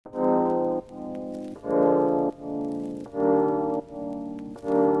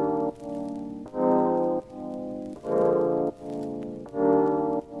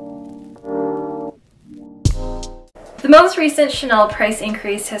most recent Chanel price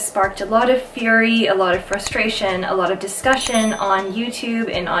increase has sparked a lot of fury, a lot of frustration, a lot of discussion on YouTube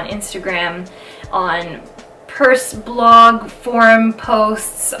and on Instagram, on purse blog forum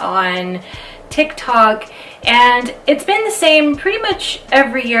posts, on TikTok, and it's been the same pretty much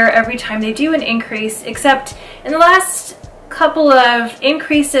every year, every time they do an increase, except in the last couple of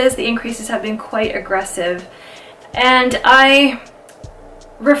increases, the increases have been quite aggressive, and I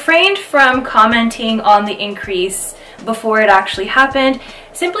refrained from commenting on the increase before it actually happened,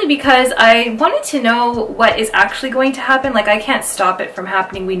 simply because I wanted to know what is actually going to happen. Like, I can't stop it from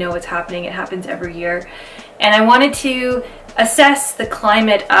happening. We know it's happening. It happens every year. And I wanted to assess the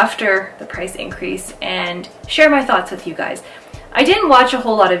climate after the price increase and share my thoughts with you guys. I didn't watch a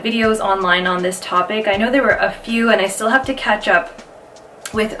whole lot of videos online on this topic. I know there were a few, and I still have to catch up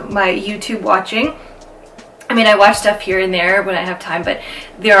with my YouTube watching. I mean, I watch stuff here and there when I have time, but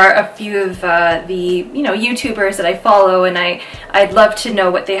there are a few of the, YouTubers that I follow, and I'd love to know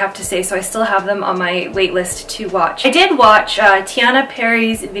what they have to say, so I still have them on my wait list to watch. I did watch Tiana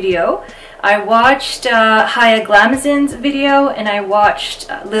Perry's video. I watched Haya Glamazin's video, and I watched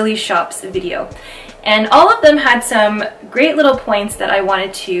Lily Shop's video. And all of them had some great little points that I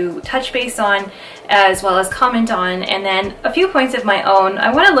wanted to touch base on, as well as comment on, and then a few points of my own.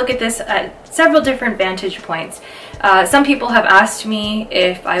 I want to look at this at several different vantage points. Some people have asked me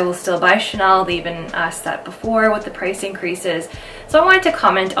if I will still buy Chanel. They even asked that before with the price increases. So I wanted to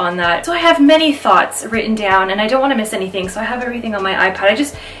comment on that. So I have many thoughts written down, and I don't want to miss anything, so I have everything on my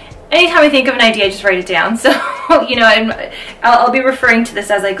iPad. Anytime I think of an idea, I just write it down. So, I'll be referring to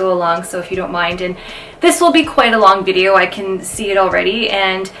this as I go along, so if you don't mind. And this will be quite a long video. I can see it already,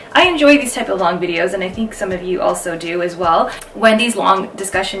 and I enjoy these type of long videos, and I think some of you also do as well. When these long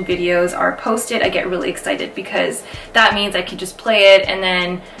discussion videos are posted, I get really excited, because that means I can just play it and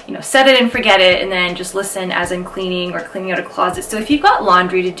then, set it and forget it, and then just listen as I'm cleaning or cleaning out a closet. So if you've got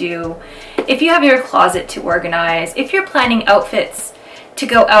laundry to do, if you have your closet to organize, if you're planning outfits to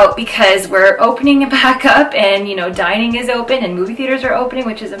go out because we're opening back up and dining is open and movie theaters are opening,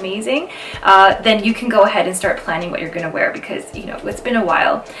 which is amazing, then you can go ahead and start planning what you're going to wear, because it's been a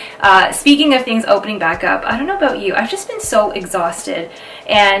while. Speaking of things opening back up, I don't know about you, I've just been so exhausted,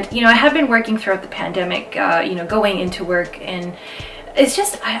 and I have been working throughout the pandemic, going into work, and it's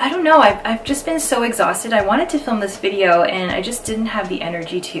just, I don't know, I've just been so exhausted. I wanted to film this video and I just didn't have the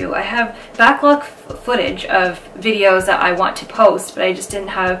energy to. I have backlog footage of videos that I want to post, but I just didn't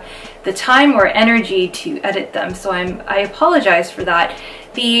have the time or energy to edit them, so I apologize for that.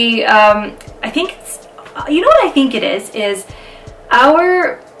 I think it's, what I think it is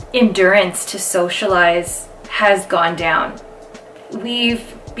our endurance to socialize has gone down.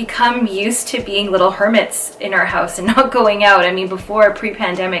 We've become used to being little hermits in our house and not going out. I mean, before,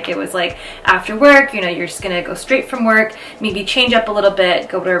 pre-pandemic, it was like after work, you're just gonna go straight from work, maybe change up a little bit,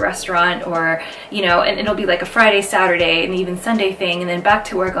 go to a restaurant, or and it'll be like a Friday, Saturday, and even Sunday thing, and then back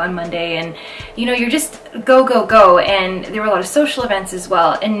to work on Monday, and you're just go, and there were a lot of social events as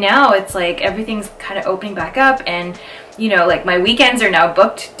well. And now it's like everything's kind of opening back up, and like my weekends are now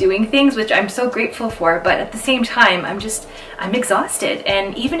booked doing things, which I'm so grateful for, but at the same time, I'm exhausted.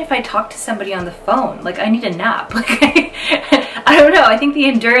 And even if I talk to somebody on the phone, like, I need a nap. Like, I don't know, I think the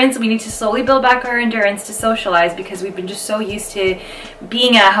endurance, we need to slowly build back our endurance to socialize, because we've been just so used to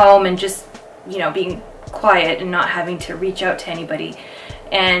being at home and just, being quiet and not having to reach out to anybody.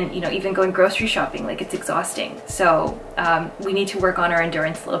 And even going grocery shopping, like, it's exhausting. So we need to work on our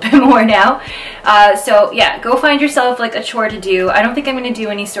endurance a little bit more now. So yeah, go find yourself like a chore to do. I don't think I'm going to do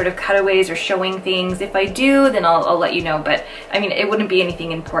any sort of cutaways or showing things. If I do, then I'll let you know, but I mean, it wouldn't be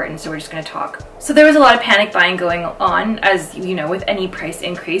anything important, so we're just going to talk. So there was a lot of panic buying going on, as with any price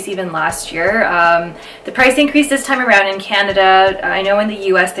increase, even last year. The price increase this time around in Canada, I know in the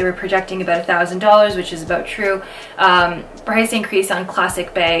US they were projecting about $1,000, which is about true. Price increase on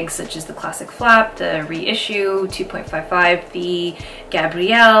classic bags such as the classic flap, the reissue 2.55, the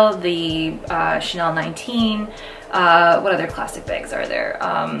Gabrielle, the Chanel 19. What other classic bags are there?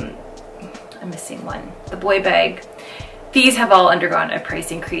 I'm missing one. The boy bag. These have all undergone a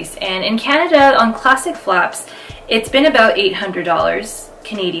price increase, and in Canada on classic flaps it's been about $800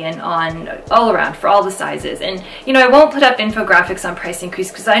 Canadian on all around for all the sizes. And I won't put up infographics on price increase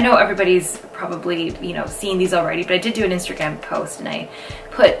because I know everybody's probably seen these already, but I did do an Instagram post and I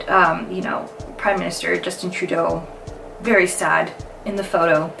put Prime Minister Justin Trudeau very sad in the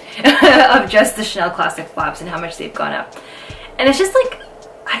photo of just the Chanel classic flaps and how much they've gone up. And it's just like,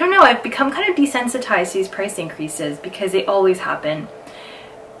 I don't know, I've become kind of desensitized to these price increases because they always happen.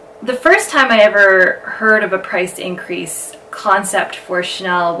 The first time I ever heard of a price increase concept for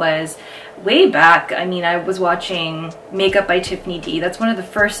Chanel was way back, I mean, I was watching Makeup by Tiffany D. That's one of the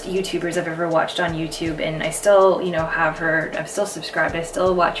first YouTubers I've ever watched on YouTube, and I still, you know, have her, I'm still subscribed, I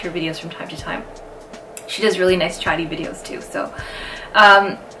still watch her videos from time to time. She does really nice chatty videos too, so.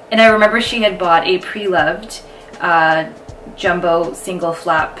 And I remember she had bought a pre-loved jumbo single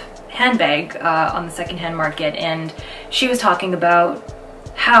flap handbag on the secondhand market, and she was talking about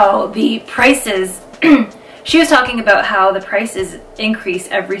how the prices she was talking about how the prices increase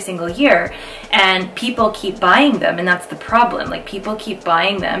every single year, and people keep buying them, and that's the problem. Like, people keep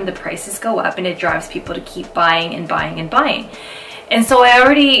buying them, the prices go up, and it drives people to keep buying and buying and buying. And so I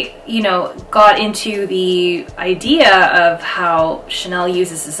already, you know, got into the idea of how Chanel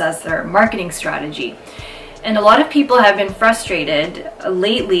uses this as their marketing strategy. And a lot of people have been frustrated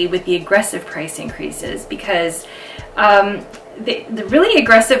lately with the aggressive price increases, because the really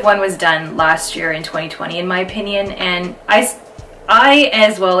aggressive one was done last year in 2020, in my opinion, and I,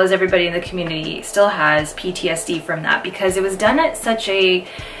 as well as everybody in the community, still has PTSD from that, because it was done at such a,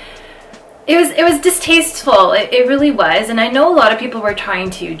 it was distasteful. It really was. And I know a lot of people were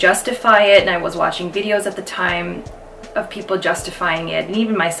trying to justify it, and I was watching videos at the time of people justifying it, and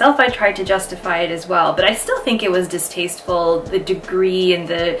even myself, I tried to justify it as well, but I still think it was distasteful, the degree and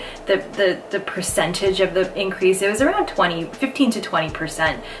the percentage of the increase. It was around 15 to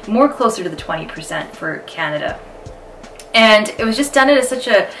 20%, more closer to the 20% for Canada. And it was just done at such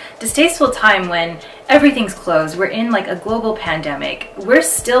a distasteful time when everything's closed. We're in like a global pandemic. We're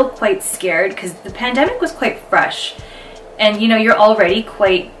still quite scared because the pandemic was quite fresh. And you know, you're already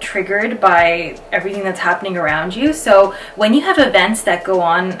quite triggered by everything that's happening around you. So when you have events that go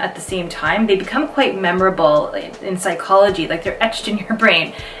on at the same time, they become quite memorable in psychology, like they're etched in your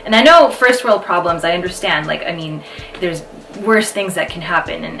brain. And I know first world problems, I understand, like, I mean, there's worse things that can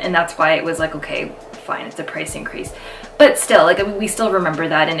happen. And that's why it was like, okay, fine, it's a price increase. But still, like, we still remember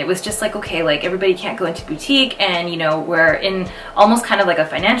that, and it was just like, okay, like, everybody can't go into boutique, and you know, we're in almost kind of like a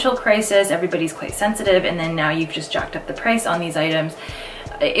financial crisis, everybody's quite sensitive, and then now you've just jacked up the price on these items.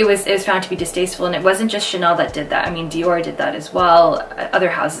 It was found to be distasteful, and it wasn't just Chanel that did that. I mean, Dior did that as well, other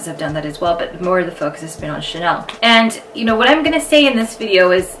houses have done that as well, but more of the focus has been on Chanel. And you know, what I'm gonna say in this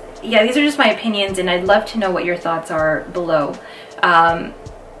video is, yeah, these are just my opinions, and I'd love to know what your thoughts are below.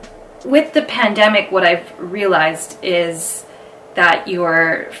 With the pandemic, what I've realized is that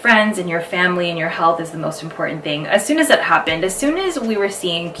your friends and your family and your health is the most important thing. As soon as that happened, as soon as we were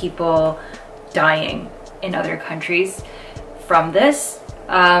seeing people dying in other countries from this,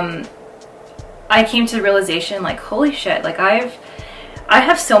 I came to the realization, like, holy shit, like, I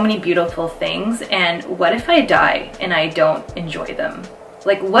have so many beautiful things, and what if I die and I don't enjoy them?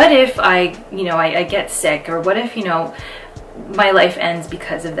 Like, what if I get sick, or what if, you know, my life ends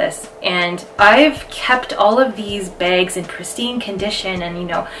because of this? And I've kept all of these bags in pristine condition, and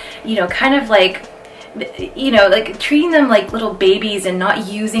you know, kind of like, you know, like treating them like little babies and not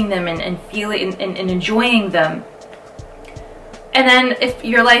using them and feeling and enjoying them. And then if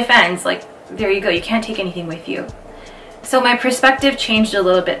your life ends, like, there you go, you can't take anything with you. So my perspective changed a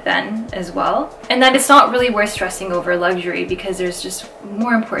little bit then as well, and that it's not really worth stressing over luxury, because there's just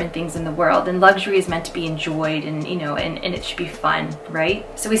more important things in the world, and luxury is meant to be enjoyed, and you know, and it should be fun, right?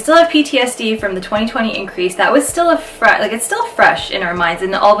 So we still have PTSD from the 2020 increase. That was still it's still fresh in our minds,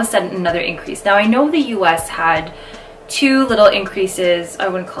 and all of a sudden another increase. Now I know the US had two little increases. I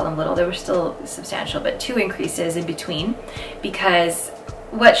wouldn't call them little, they were still substantial, but two increases in between, because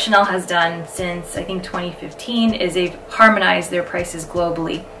what Chanel has done since, I think, 2015 is they've harmonized their prices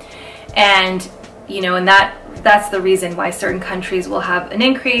globally. And, you know, and that's the reason why certain countries will have an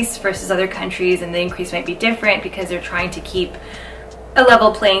increase versus other countries, and the increase might be different because they're trying to keep a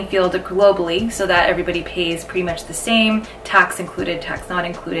level playing field globally so that everybody pays pretty much the same, tax included, tax not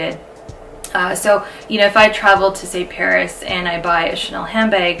included. So, you know, if I travel to, say, Paris and I buy a Chanel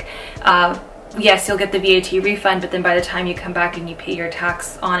handbag, yes, you'll get the VAT refund, but then by the time you come back and you pay your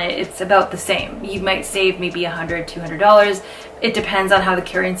tax on it, it's about the same. You might save maybe $100, $200. It depends on how the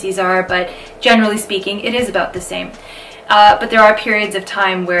currencies are, but generally speaking, it is about the same. But there are periods of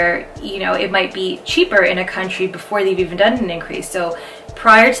time where, you know, it might be cheaper in a country before they've even done an increase. So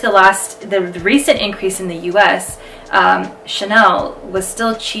prior to the recent increase in the US, Chanel was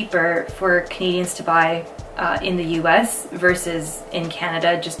still cheaper for Canadians to buy in the US versus in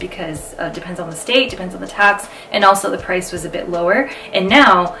Canada, just because it depends on the state, depends on the tax, and also the price was a bit lower. And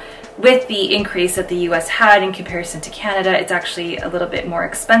now with the increase that the US had in comparison to Canada, it's actually a little bit more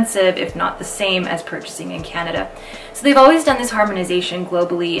expensive, if not the same as purchasing in Canada. So they've always done this harmonization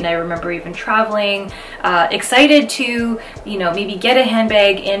globally, and I remember even traveling, excited to, you know, maybe get a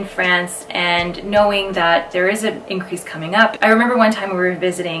handbag in France and knowing that there is an increase coming up. I remember one time we were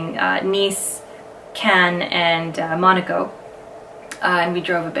visiting Nice, Cannes, and Monaco. And we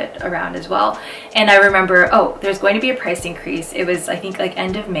drove a bit around as well. And I remember, oh, there's going to be a price increase. It was, I think, like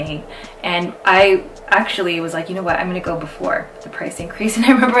end of May. And I actually was like, you know what, I'm gonna go before the price increase. And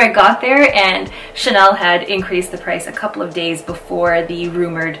I remember I got there and Chanel had increased the price a couple of days before the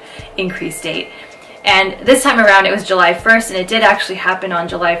rumored increase date. And this time around it was July 1st, and it did actually happen on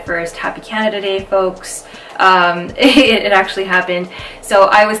July 1st. Happy Canada Day, folks. It actually happened. So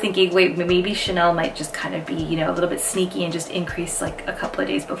I was thinking, wait, maybe Chanel might just kind of be, you know, a little bit sneaky and just increase like a couple of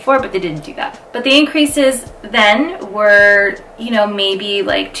days before, but they didn't do that. But the increases then were, you know, maybe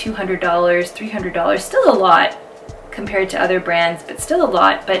like $200, $300, still a lot compared to other brands, but still a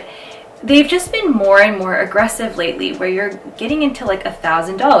lot. But they've just been more and more aggressive lately, where you're getting into like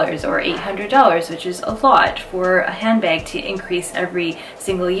 $1,000 or $800, which is a lot for a handbag to increase every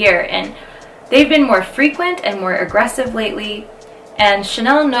single year. And they've been more frequent and more aggressive lately, and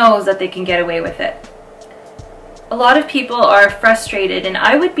Chanel knows that they can get away with it. A lot of people are frustrated, and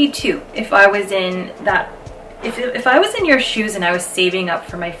I would be too if I was in that. If I was in your shoes and I was saving up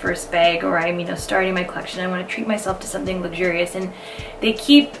for my first bag, or I'm, you know, starting my collection, I want to treat myself to something luxurious, and they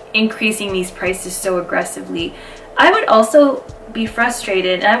keep increasing these prices so aggressively, I would also be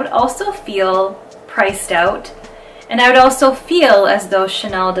frustrated, and I would also feel priced out, and I would also feel as though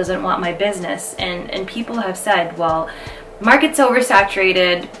Chanel doesn't want my business. And people have said, well, market's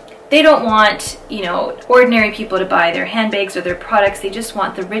oversaturated. They don't want, you know, ordinary people to buy their handbags or their products. They just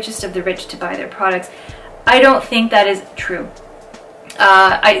want the richest of the rich to buy their products. I don't think that is true.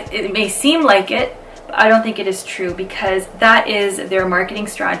 It may seem like it, but I don't think it is true, because that is their marketing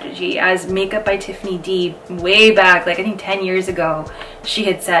strategy. As Makeup by Tiffany D way back, like I think 10 years ago, she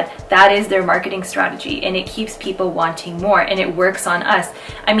had said that is their marketing strategy, and it keeps people wanting more, and it works on us.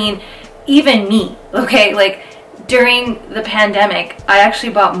 I mean, even me, okay, like during the pandemic, I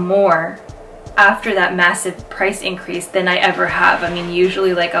actually bought more after that massive price increase than I ever have. I mean,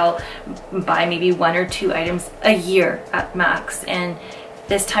 usually like I'll buy maybe 1 or 2 items a year at max, and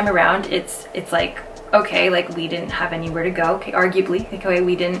this time around it's like, okay, like we didn't have anywhere to go. Okay, arguably, okay,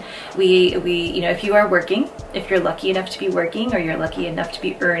 we you know, if you are working, if you're lucky enough to be working, or you're lucky enough to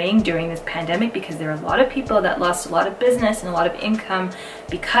be earning during this pandemic, because there are a lot of people that lost a lot of business and a lot of income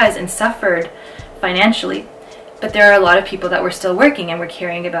because, and suffered financially. But there are a lot of people that were still working and were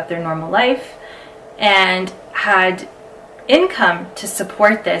caring about their normal life and had income to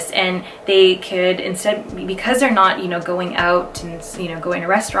support this, and they could, instead, because they're not, you know, going out and, you know, going to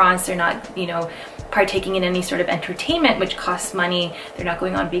restaurants, they're not, you know, partaking in any sort of entertainment which costs money, they're not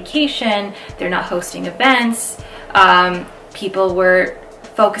going on vacation, they're not hosting events, people were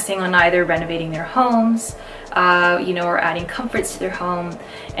focusing on either renovating their homes, you know, or adding comforts to their home,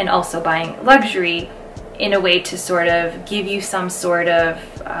 and also buying luxury in a way to sort of give you some sort of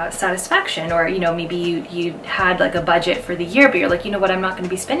satisfaction. Or, you know, maybe you had like a budget for the year, but you're like, you know what, I'm not going to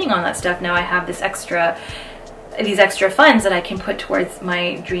be spending on that stuff. Now I have this these extra funds that I can put towards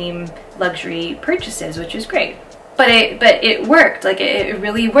my dream luxury purchases, which is great. But it worked. Like it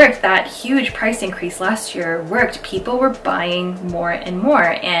really worked. That huge price increase last year worked. People were buying more and more,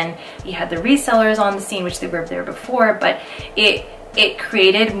 and you had the resellers on the scene, which they were there before, but it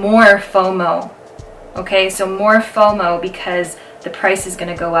created more FOMO. Okay, so more FOMO because the price is going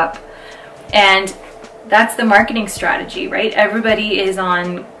to go up. And that's the marketing strategy, right? Everybody is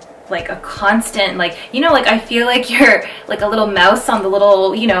on like a constant, like, you know, like I feel like you're like a little mouse on the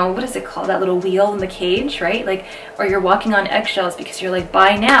little, you know, what is it called? That little wheel in the cage, right? Like, or you're walking on eggshells because you're like,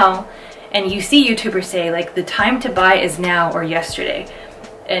 buy now. And you see YouTubers say like the time to buy is now or yesterday.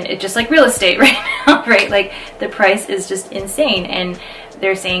 And it's just like real estate right now, right? Like the price is just insane. And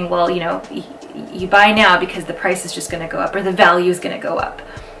they're saying, well, you know, you buy now because the price is just going to go up, or the value is going to go up.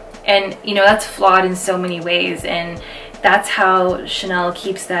 And, you know, that's flawed in so many ways. And that's how Chanel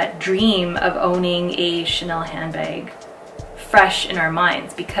keeps that dream of owning a Chanel handbag fresh in our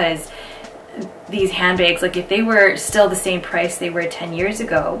minds, because these handbags, like if they were still the same price they were 10 years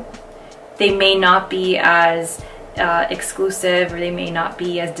ago, they may not be as exclusive, or they may not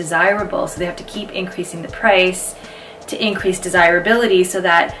be as desirable. So they have to keep increasing the price to increase desirability, so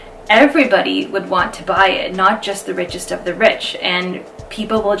that everybody would want to buy it, not just the richest of the rich, and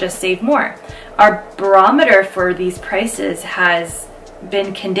people will just save more. Our barometer for these prices has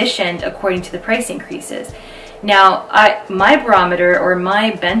been conditioned according to the price increases. Now, my barometer, or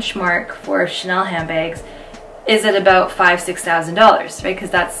my benchmark for Chanel handbags, is at about $5,000–6,000, right? Because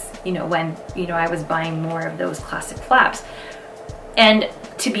that's, you know, when, you know, I was buying more of those classic flaps. And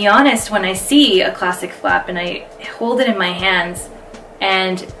to be honest, when I see a classic flap and I hold it in my hands,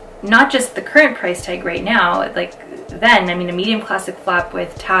 and not just the current price tag right now, like then, I mean, a medium classic flap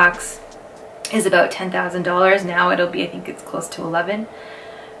with tax is about $10,000. Now it'll be, I think it's close to 11.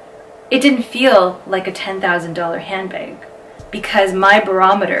 It didn't feel like a $10,000 handbag because my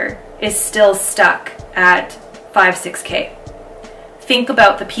barometer is still stuck at 5–6K. Think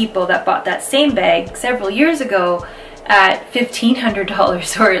about the people that bought that same bag several years ago at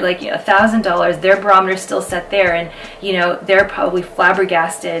 $1,500 or like, you know, $1,000. Their barometer still set there, and you know, they're probably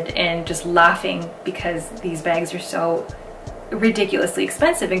flabbergasted and just laughing because these bags are so ridiculously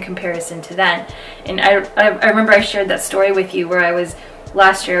expensive in comparison to then. And I remember I shared that story with you where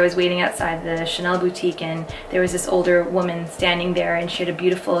last year I was waiting outside the Chanel boutique, and there was this older woman standing there, and she had a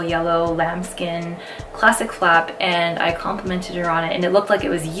beautiful yellow lambskin classic flap, and I complimented her on it, and it looked like it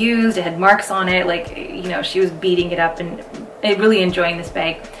was used. It had marks on it, like, you know, she was beating it up and really enjoying this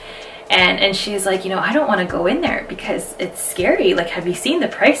bag. And she's like, you know, I don't want to go in there because it's scary. Like, have you seen the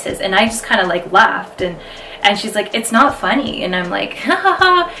prices? And I just kind of like laughed, and she's like, it's not funny. And I'm like, ha ha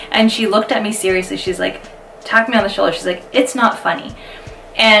ha. And she looked at me seriously. She's like, tapped me on the shoulder. She's like, it's not funny.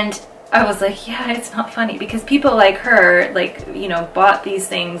 And I was like, yeah, it's not funny, because people like her, like, you know, bought these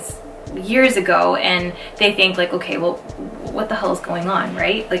things years ago, and they think like, okay, well, what the hell is going on,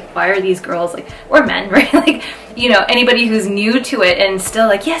 right? Like, why are these girls, like, or men, right? Like, you know, anybody who's new to it and still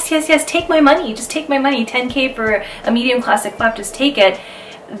like, yes, yes, yes, take my money, just take my money, 10K for a medium classic flap, just take it.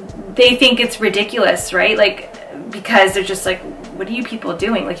 They think it's ridiculous, right? Like, because they're just like, what are you people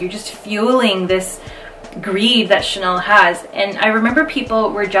doing? Like, you're just fueling this greed that Chanel has. And I remember people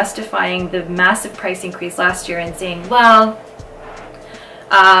were justifying the massive price increase last year and saying, well,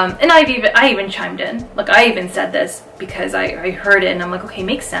 and I even chimed in. Look, I even said this because I heard it, and I'm like, okay,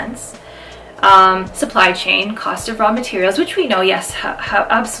 makes sense. Supply chain, cost of raw materials, which we know, yes,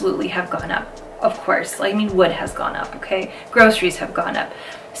 absolutely have gone up. Of course, like, I mean, wood has gone up, okay? Groceries have gone up.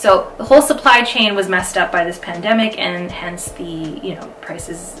 So the whole supply chain was messed up by this pandemic, and hence the, you know,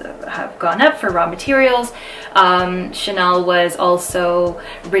 prices have gone up for raw materials. Chanel was also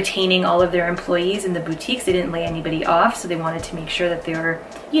retaining all of their employees in the boutiques. They didn't lay anybody off, so they wanted to make sure that they were,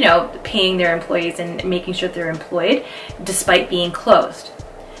 you know, paying their employees and making sure that they're employed despite being closed.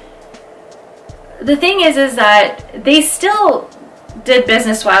 The thing is that they still did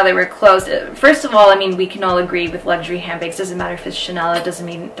business while they were closed. First of all, I mean, we can all agree with luxury handbags. Doesn't matter if it's Chanel, it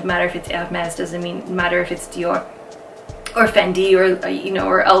doesn't matter if it's Hermes, doesn't matter if it's Dior or Fendi or, you know,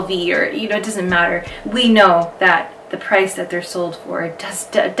 or LV, or, you know, it doesn't matter. We know that the price that they're sold for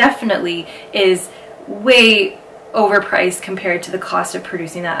definitely is way overpriced compared to the cost of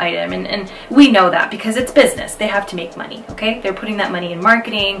producing that item, and we know that because it's business. They have to make money, okay? They're putting that money in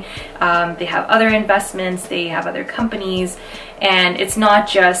marketing, they have other investments, they have other companies, and it's not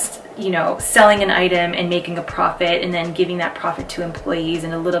just, you know, selling an item and making a profit and then giving that profit to employees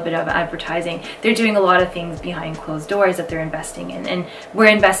and a little bit of advertising. They're doing a lot of things behind closed doors that they're investing in, and we're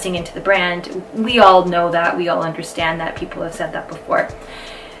investing into the brand. We all know that, we all understand that, people have said that before.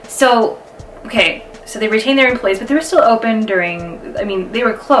 So, okay, so they retained their employees, but they were still open during, I mean, they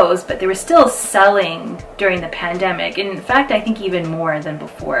were closed, but they were still selling during the pandemic. And in fact, I think even more than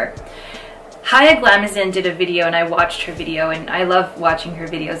before. Haya Glamazon did a video, and I watched her video, and I love watching her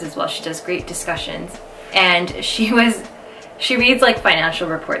videos as well. She does great discussions. And she reads like financial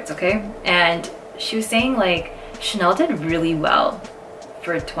reports, okay? And she was saying like, Chanel did really well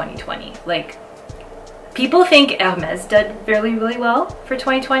for 2020. Like, people think Hermes did really, really well for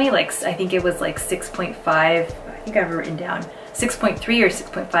 2020. Like, I think it was like 6.5, I think I've written down 6.3 or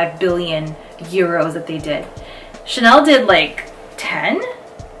 6.5 billion euros that they did. Chanel did like 10?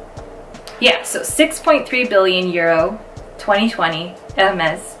 Yeah, so 6.3 billion euro 2020,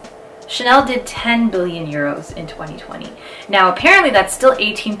 Hermes. Chanel did 10 billion euros in 2020. Now, apparently that's still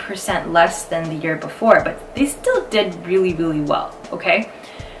 18% less than the year before, but they still did really, really well, okay?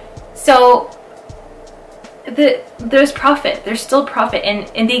 So there's profit, there's still profit,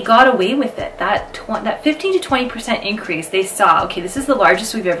 and they got away with it. That 15 to 20% increase, they saw, okay, this is the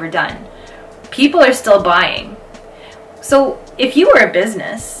largest we've ever done. People are still buying. So if you were a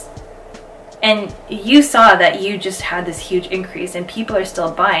business and you saw that you just had this huge increase and people are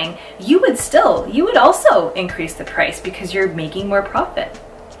still buying, you would also increase the price because you're making more profit.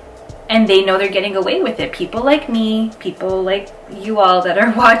 and they know they're getting away with it. People like me, people like you all that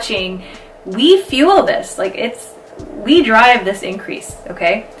are watching, we fuel this. Like, we drive this increase,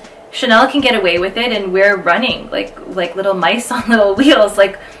 okay? Chanel can get away with it, and we're running like little mice on little wheels,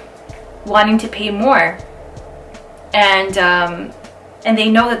 like wanting to pay more. And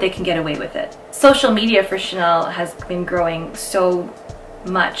they know that they can get away with it. Social media for Chanel has been growing so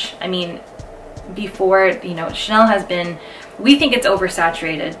much. I mean, before, you know, Chanel has been, we think it's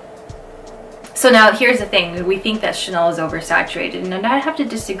oversaturated. So now here's the thing, we think that Chanel is oversaturated, and I have to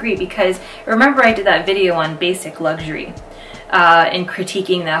disagree, because remember I did that video on basic luxury and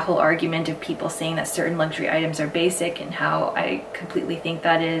critiquing that whole argument of people saying that certain luxury items are basic, and how I completely think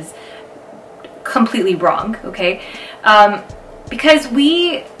that is completely wrong, okay? Because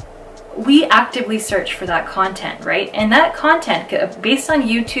we actively search for that content, right? And that content, based on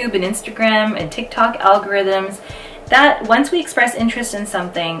YouTube and Instagram and TikTok algorithms, that once we express interest in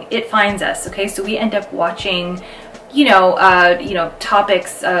something, it finds us, okay? So we end up watching,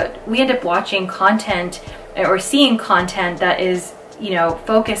 topics, we end up watching content or seeing content that is,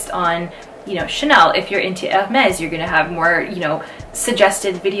 focused on, Chanel. If you're into Hermes, you're gonna have more,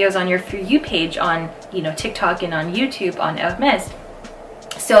 suggested videos on your For You page on, TikTok and on YouTube on Hermes.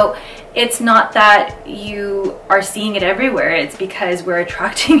 So it's not that you are seeing it everywhere, it's because we're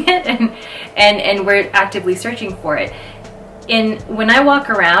attracting it and we're actively searching for it. When I walk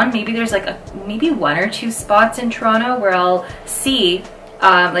around, maybe there's like maybe 1 or 2 spots in Toronto where I'll see,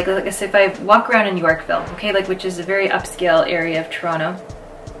 like I said, if I walk around in Yorkville, okay, like, which is a very upscale area of Toronto,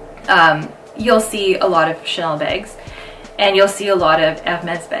 you'll see a lot of Chanel bags, and you'll see a lot of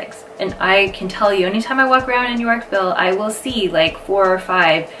Hermes bags. And I can tell you, anytime I walk around in Yorkville, I will see like 4 or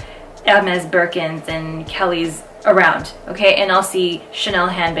 5 Hermes Birkins and Kellys around, okay? And I'll see Chanel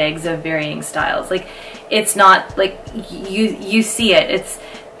handbags of varying styles. Like, it's not like you see it,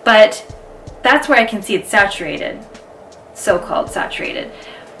 but that's where I can see it's saturated, so-called saturated.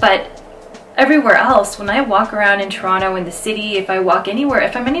 But everywhere else, when I walk around in Toronto, in the city, if I'm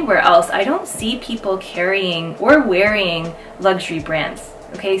anywhere else, I don't see people carrying or wearing luxury brands.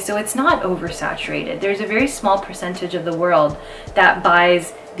 Okay, so it's not oversaturated. There's a very small percentage of the world that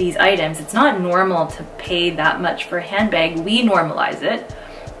buys these items. It's not normal to pay that much for a handbag. We normalize it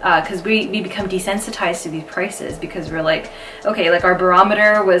because we become desensitized to these prices, because we're like, okay, like our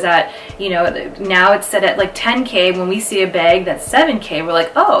barometer was at, now it's set at like 10K. When we see a bag that's 7K, we're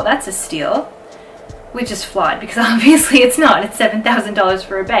like, oh, that's a steal. Which is flawed, because obviously it's not. It's $7,000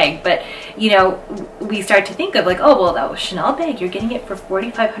 for a bag. But, we start to think of like, oh, well, that was Chanel bag. You're getting it for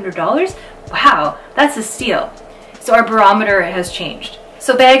 $4,500? Wow, that's a steal. So our barometer has changed.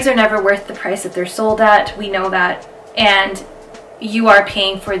 So bags are never worth the price that they're sold at. We know that. And you are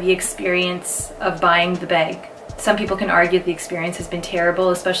paying for the experience of buying the bag. Some people can argue that the experience has been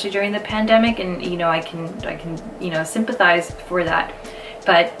terrible, especially during the pandemic. And, I can sympathize for that.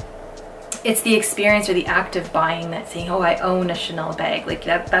 But it's the experience or the act of buying that's saying, oh, I own a Chanel bag. Like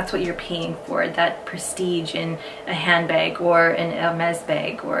that's what you're paying for, that prestige in a handbag or an Hermes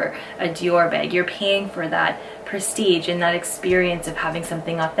bag or a Dior bag. You're paying for that prestige and that experience of having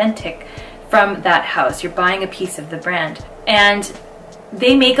something authentic from that house. You're buying a piece of the brand. And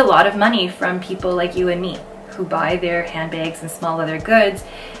they make a lot of money from people like you and me who buy their handbags and small leather goods.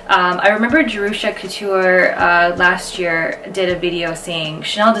 I remember Jerusha Couture last year did a video saying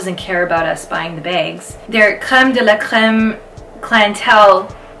Chanel doesn't care about us buying the bags. Their creme de la creme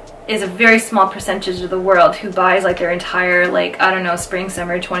clientele is a very small percentage of the world who buys like their entire, like, I don't know, spring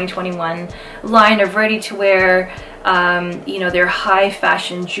summer 2021 line of ready to wear, their high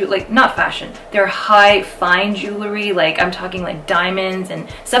fashion, not fashion, their high fine jewelry, like I'm talking like diamonds and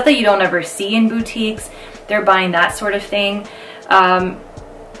stuff that you don't ever see in boutiques. They're buying that sort of thing.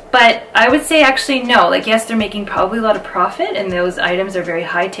 But I would say actually no, like yes, they're making probably a lot of profit and those items are very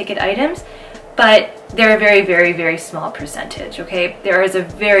high ticket items, but they're a very, very, very small percentage, okay? There is a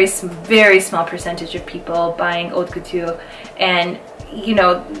very, very small percentage of people buying haute couture, and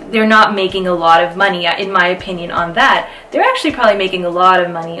they're not making a lot of money, in my opinion, on that. They're actually probably making a lot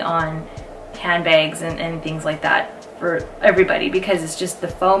of money on handbags and things like that for everybody, because it's just the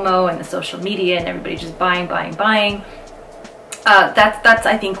FOMO and the social media and everybody just buying. That's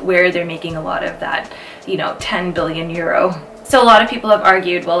I think where they're making a lot of that, 10 billion euro. So a lot of people have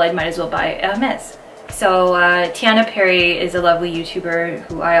argued, well, I might as well buy Hermes. So Tiana Perry is a lovely YouTuber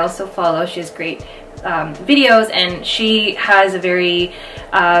who I also follow. She has great videos, and she has a very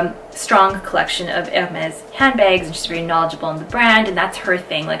strong collection of Hermes handbags, and she's very knowledgeable in the brand, and that's her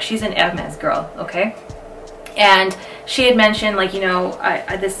thing. Like, she's an Hermes girl, okay? And she had mentioned, like,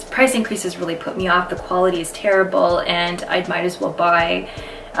 this price increase has really put me off. The quality is terrible, and I might as well buy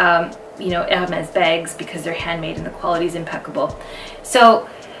you know, Hermes bags because they're handmade and the quality is impeccable. So,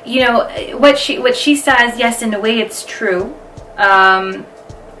 you know, what she says, yes, in a way it's true,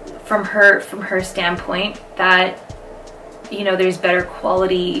 from her standpoint, that, you know, there's better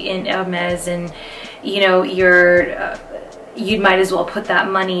quality in Hermes, and, you know, you might as well put that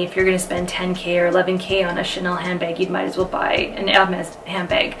money, if you're going to spend 10K or 11K on a Chanel handbag, you might as well buy an Hermes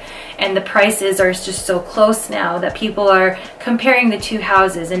handbag. And the prices are just so close now that people are comparing the two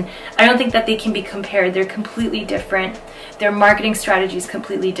houses, and I don't think that they can be compared. They're completely different. Their marketing strategy is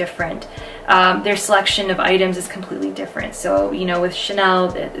completely different. Their selection of items is completely different. So, you know, with Chanel,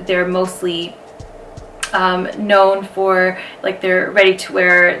 they're mostly known for, like, their ready to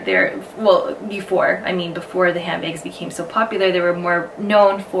wear, well, before the handbags became so popular, they were more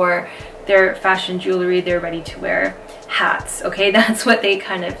known for their fashion jewelry, their ready to wear hats. Okay, that's what they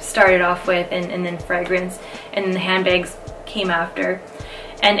kind of started off with, and then fragrance, and then the handbags came after.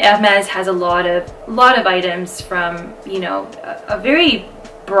 And Hermes has a lot of items from, you know, a very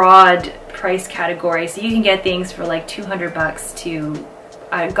broad price category. So you can get things for like $200 to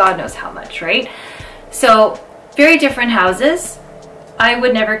God knows how much, right? So very different houses. I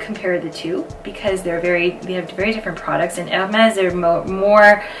would never compare the two because they have very different products. And Hermes, they're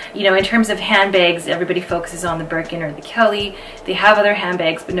more, you know, in terms of handbags, everybody focuses on the Birkin or the Kelly. They have other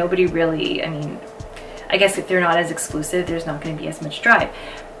handbags, but nobody really, I mean, I guess if they're not as exclusive, there's not going to be as much drive.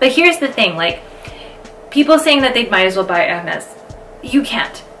 But here's the thing, like, people saying that they might as well buy Hermes, you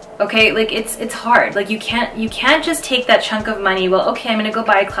can't. Okay, like, it's hard. Like, you can't just take that chunk of money. Well, okay, I'm gonna go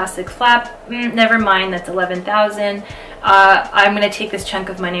buy a classic flap. Never mind, that's 11,000. I'm gonna take this chunk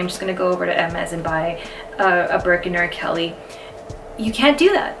of money. I'm just gonna go over to Hermes and buy a Birkin or a Kelly. You can't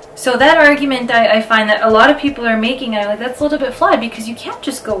do that. So that argument, I find that a lot of people are making, I'm like, that's a little bit flawed, because you can't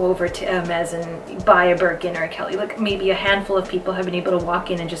just go over to Hermes and buy a Birkin or a Kelly. Like, maybe a handful of people have been able to walk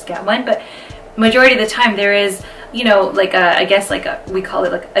in and just get one, but majority of the time there is, you know, like I guess like we call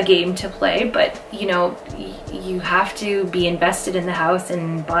it like a game to play, but, you know, you have to be invested in the house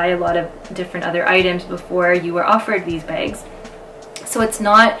and buy a lot of different other items before you are offered these bags. So it's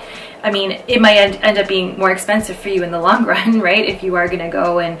not, I mean, it might end up being more expensive for you in the long run, right? If you are going to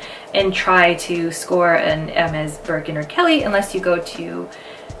go and try to score an Hermes, Birkin or Kelly, unless you go to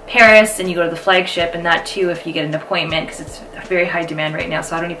Paris and you go to the flagship, and that too if you get an appointment, because it's a very high demand right now,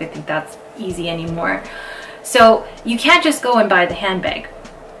 so I don't even think that's easy anymore. So you can't just go and buy the handbag.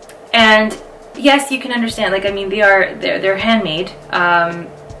 And yes, you can understand, like, I mean, they're handmade,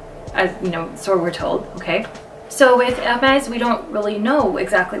 as you know, so we're told, okay? So with Hermes, we don't really know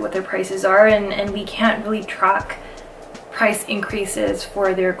exactly what their prices are, and we can't really track price increases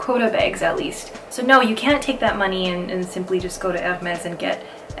for their quota bags, at least. So no, you can't take that money and simply just go to Hermes and get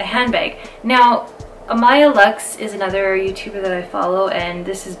a handbag. Now, Amaya Lux is another YouTuber that I follow, and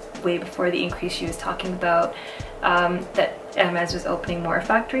this is way before the increase she was talking about, that Hermes was opening more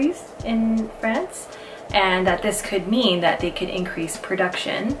factories in France, and that this could mean that they could increase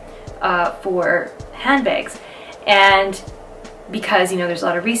production for handbags. And because, you know, there's a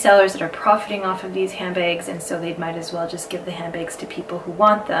lot of resellers that are profiting off of these handbags, and so they might as well just give the handbags to people who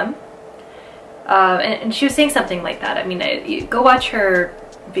want them. And she was saying something like that. I mean, go watch her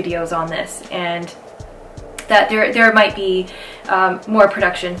videos on this, and that there might be more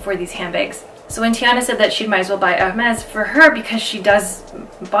production for these handbags. So when Tiana said that she might as well buy Hermes, for her, because she does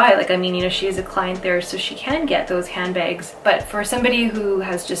buy, like, I mean, you know, she is a client there, so she can get those handbags. But for somebody who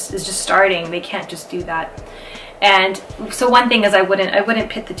is just starting, they can't just do that. And so one thing is I wouldn't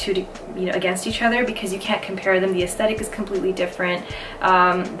pit the two against each other, because you can't compare them. The aesthetic is completely different.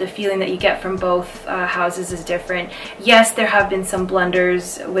 The feeling that you get from both houses is different. Yes, there have been some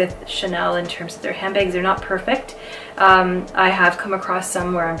blunders with Chanel in terms of their handbags. They're not perfect. I have come across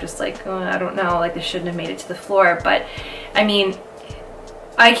some where I'm just like, oh, I don't know, like, this shouldn't have made it to the floor. But I mean,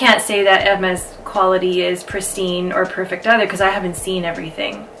 I can't say that Hermes quality is pristine or perfect either, because I haven't seen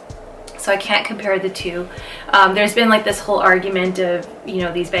everything. So I can't compare the two. There's been like this whole argument of, you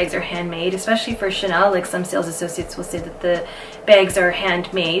know, these bags are handmade, especially for Chanel. Like, some sales associates will say that the bags are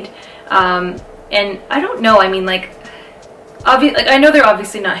handmade. And I don't know, I mean, like I know they're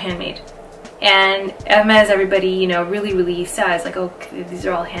obviously not handmade. And Hermes, everybody, you know, really says like, oh, these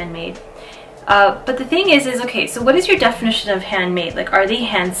are all handmade. But the thing is okay, so what is your definition of handmade? Like, are they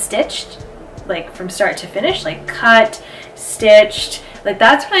hand stitched, like from start to finish, like cut, stitched? Like,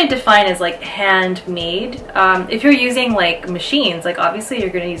 that's what I define as like handmade. If you're using like machines, like obviously you're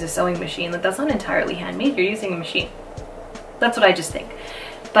going to use a sewing machine. Like, that's not entirely handmade. You're using a machine. That's what I just think.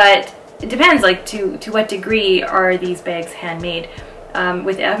 But it depends, like, to what degree are these bags handmade.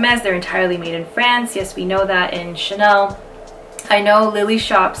 With Hermes, they're entirely made in France. Yes, we know that. In Chanel, I know Lily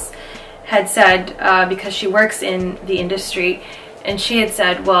Shops had said, because she works in the industry, and she had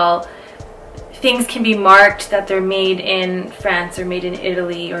said, well, things can be marked that they're made in France or made in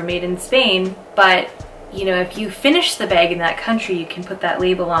Italy or made in Spain, but you know, if you finish the bag in that country, you can put that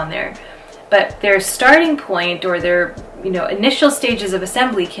label on there. But their starting point or their, you know, initial stages of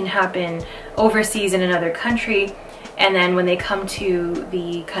assembly can happen overseas in another country, and then when they come to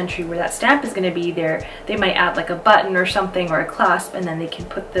the country where that stamp is going to be there, they might add like a button or something or a clasp, and then they can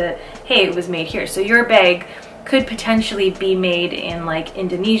put the, hey, it was made here. So your bag could potentially be made in like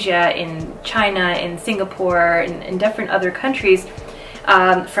Indonesia, in China, in Singapore, in different other countries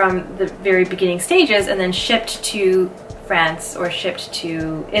from the very beginning stages, and then shipped to France or shipped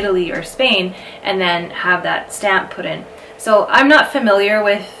to Italy or Spain, and then have that stamp put in. So I'm not familiar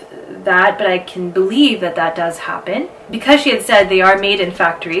with that, but I can believe that that does happen, because she had said they are made in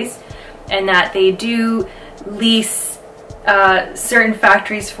factories and that they do lease certain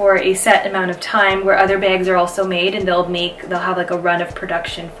factories for a set amount of time where other bags are also made, and they'll have like a run of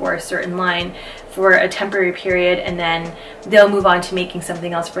production for a certain line for a temporary period, and then they'll move on to making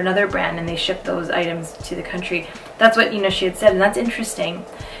something else for another brand, and they ship those items to the country. That's what, you know, she had said, and that's interesting.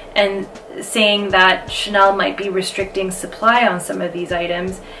 And saying that Chanel might be restricting supply on some of these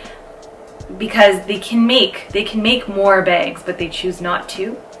items because they can make more bags, but they choose not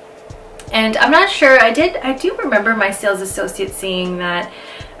to. And I'm not sure, I do remember my sales associate saying that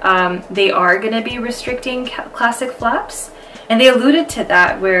they are going to be restricting classic flaps. And they alluded to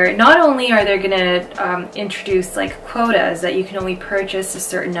that, where not only are they going to introduce like quotas that you can only purchase a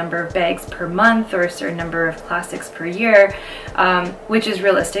certain number of bags per month or a certain number of classics per year, which is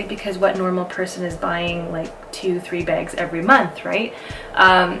realistic because what normal person is buying like 2-3 bags every month, right?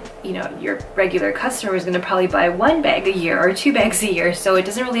 You know, your regular customer is going to probably buy 1 bag a year or 2 bags a year, so it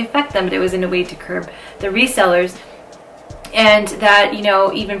doesn't really affect them, but it was in a way to curb the resellers. And that, you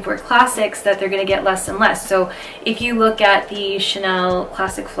know, even for classics, that they're going to get less and less. So if you look at the Chanel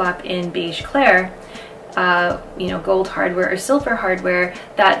classic flap in beige clair, you know, gold hardware or silver hardware,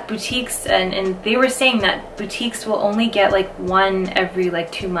 that boutiques, and they were saying that boutiques will only get like 1 every like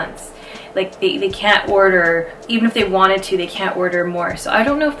 2 months. Like they can't order, even if they wanted to, they can't order more. So I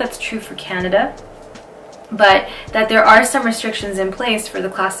don't know if that's true for Canada, but that there are some restrictions in place for the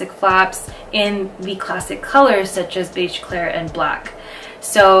classic flaps in the classic colors such as beige clair and black.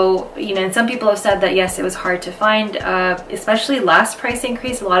 So, you know, and some people have said that yes, it was hard to find, especially last price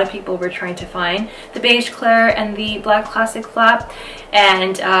increase. A lot of people were trying to find the beige clair and the black classic flap.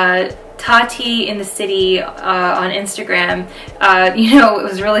 And Tati in the city on Instagram, you know, it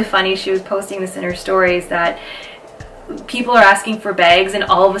was really funny. She was posting this in her stories that people are asking for bags and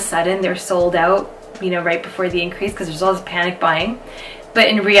all of a sudden they're sold out, you know, right before the increase, because there's all this panic buying. But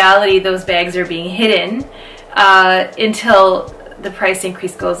in reality, those bags are being hidden until the price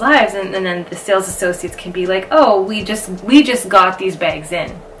increase goes live, and then the sales associates can be like, oh, we just got these bags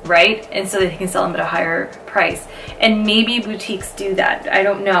in, right? And so they can sell them at a higher price. And maybe boutiques do that, I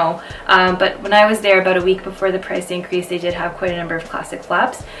don't know. But when I was there about a week before the price increase, they did have quite a number of classic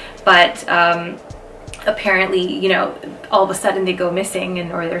flaps, but apparently, you know, all of a sudden they go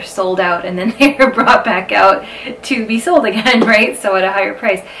missing, or they're sold out, and then they're brought back out to be sold again, right? So at a higher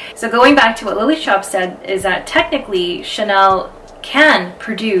price. So going back to what Lily Shop said, is that technically Chanel can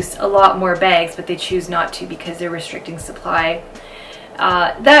produce a lot more bags, but they choose not to because they're restricting supply.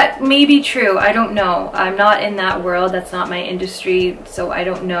 That may be true, I don't know. I'm not in that world, that's not my industry, so I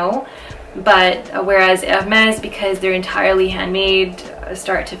don't know. But whereas Hermes, because they're entirely handmade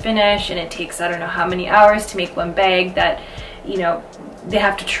start to finish, and it takes I don't know how many hours to make 1 bag, that, you know, they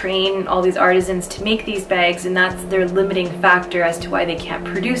have to train all these artisans to make these bags, and that's their limiting factor as to why they can't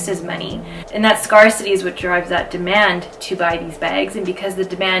produce as many. And that scarcity is what drives that demand to buy these bags, and because the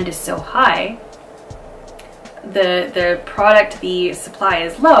demand is so high, the product, the supply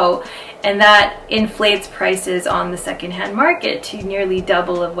is low, and that inflates prices on the secondhand market to nearly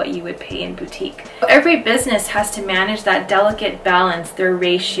double of what you would pay in boutique. Every business has to manage that delicate balance, their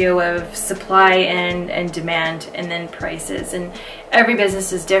ratio of supply and demand, and then prices, and every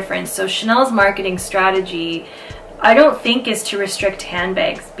business is different. So Chanel's marketing strategy, I don't think, is to restrict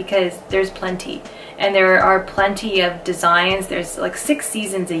handbags, because there's plenty, and there are plenty of designs. There's like 6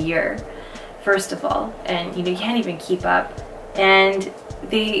 seasons a year, first of all, and you know, you can't even keep up. And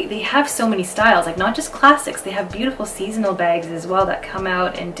they have so many styles, like not just classics, they have beautiful seasonal bags as well that come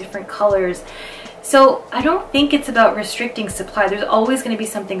out in different colors. So I don't think it's about restricting supply. There's always going to be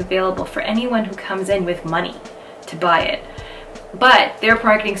something available for anyone who comes in with money to buy it. But their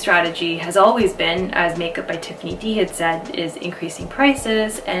marketing strategy has always been, as Makeup by Tiffany D had said, is increasing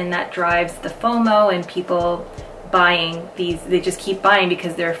prices, and that drives the FOMO and people buying these. They just keep buying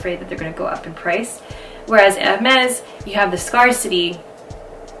because they're afraid that they're going to go up in price. Whereas Hermes, you have the scarcity,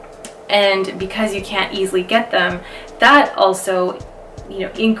 and because you can't easily get them, that also, you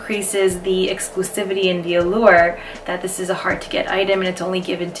know, increases the exclusivity and the allure that this is a hard to get item and it's only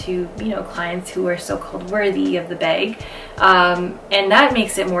given to, you know, clients who are so-called worthy of the bag. And that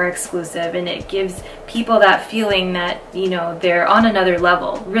makes it more exclusive, and it gives people that feeling that, you know, they're on another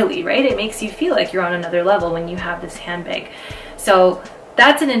level, really, right? It makes you feel like you're on another level when you have this handbag. So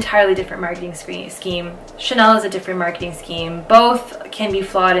that's an entirely different marketing scheme. Chanel is a different marketing scheme. Both can be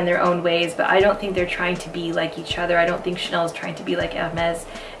flawed in their own ways, but I don't think they're trying to be like each other. I don't think Chanel is trying to be like Hermes,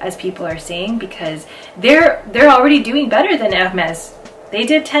 as people are saying, because they're already doing better than Hermes. They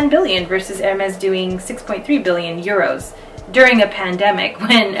did 10 billion versus Hermes doing 6.3 billion euros during a pandemic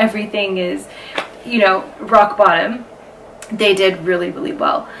when everything is, you know, rock bottom. They did really, really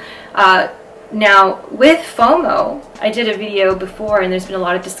well. Now, with FOMO, I did a video before, and there's been a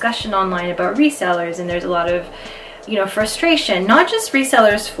lot of discussion online about resellers, and there's a lot of, you know, frustration, not just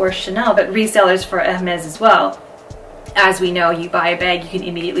resellers for Chanel, but resellers for Hermes as well. As we know, you buy a bag, you can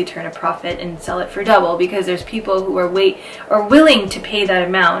immediately turn a profit and sell it for double, because there's people who are willing to pay that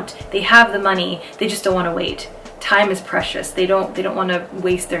amount. They have the money, they just don't want to wait. Time is precious. They don't want to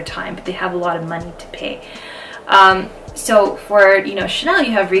waste their time, but they have a lot of money to pay. So for, you know, Chanel,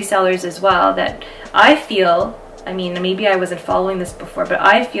 you have resellers as well that I feel, I mean, maybe I wasn't following this before, but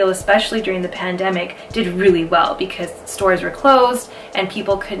I feel especially during the pandemic did really well because stores were closed and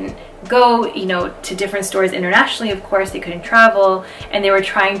people couldn't go, you know, to different stores internationally. Of course, they couldn't travel, and they were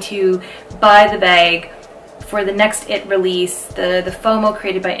trying to buy the bag for the next IT release, the FOMO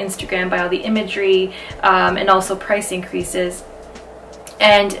created by Instagram, by all the imagery, and also price increases.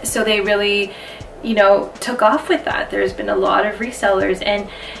 And so they really, you know, took off with that. There's been a lot of resellers, and,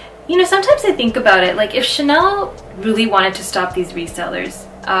 you know, sometimes I think about it, like if Chanel really wanted to stop these resellers,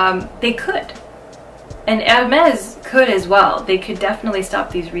 they could. And Hermes could as well. They could definitely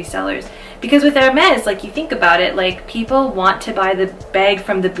stop these resellers. Because with Hermes, like, you think about it, like, people want to buy the bag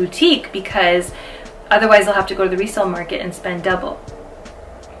from the boutique because otherwise they'll have to go to the resale market and spend double.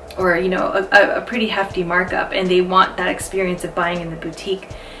 Or, you know, a pretty hefty markup, and they want that experience of buying in the boutique.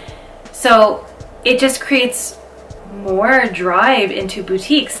 So it just creates more drive into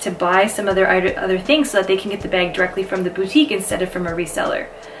boutiques to buy some other things so that they can get the bag directly from the boutique instead of from a reseller.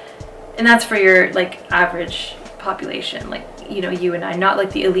 And that's for your, like, average population, like, you know, you and I, not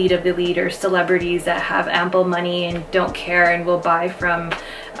like the elite of the elite or celebrities that have ample money and don't care and will buy from,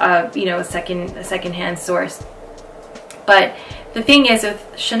 you know, a second-hand source. But the thing is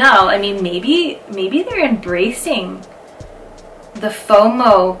with Chanel, I mean, maybe they're embracing the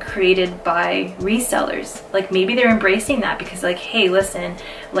FOMO created by resellers. Like, maybe they're embracing that because, like, hey, listen,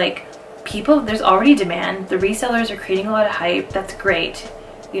 like, people, there's already demand. The resellers are creating a lot of hype. That's great.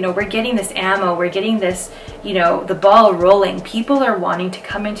 You know, we're getting this ammo, we're getting this, you know, the ball rolling. People are wanting to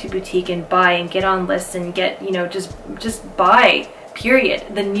come into boutique and buy and get on lists and get, you know, just buy, period.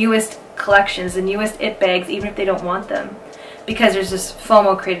 The newest collections, the newest IT bags, even if they don't want them, because there's this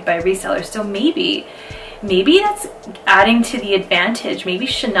FOMO created by resellers. So maybe that's adding to the advantage. Maybe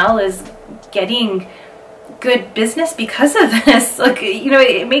Chanel is getting good business because of this. Like, you know,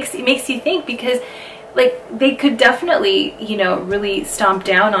 it makes you think, because, like, they could definitely, you know, really stomp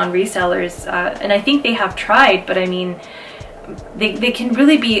down on resellers, and I think they have tried, but I mean, they can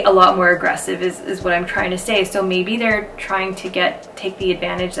really be a lot more aggressive is what I'm trying to say. So maybe they're trying to take the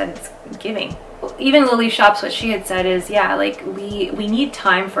advantage that it's giving. Even Lily Shops, what she had said is, yeah, like, we need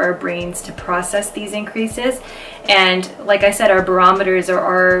time for our brains to process these increases. And like I said, our barometers or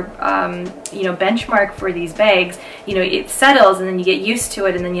our, you know, benchmark for these bags, you know, it settles and then you get used to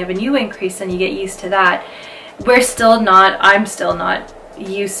it, and then you have a new increase and you get used to that. I'm still not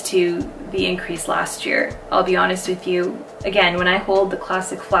used to the increase last year. I'll be honest with you. Again, when I hold the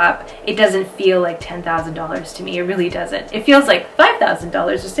classic flap, it doesn't feel like $10,000 to me. It really doesn't. It feels like $5,000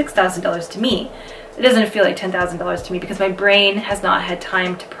 or $6,000 to me. It doesn't feel like $10,000 to me because my brain has not had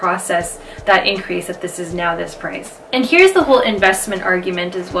time to process that increase, that this is now this price. And here's the whole investment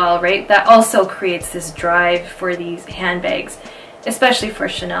argument as well, right? That also creates this drive for these handbags, especially for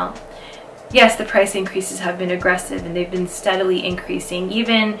Chanel. Yes, the price increases have been aggressive and they've been steadily increasing,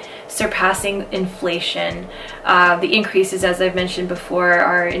 even surpassing inflation. The increases, as I've mentioned before,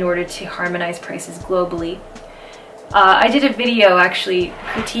 are in order to harmonize prices globally. I did a video actually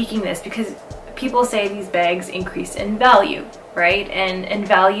critiquing this because people say these bags increase in value, right? And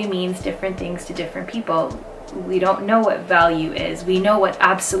value means different things to different people. We don't know what value is. We know what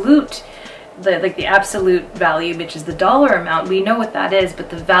absolute, the absolute value, which is the dollar amount, we know what that is, but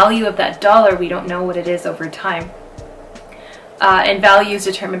the value of that dollar, we don't know what it is over time. And value is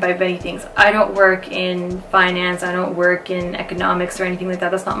determined by many things. I don't work in finance, I don't work in economics or anything like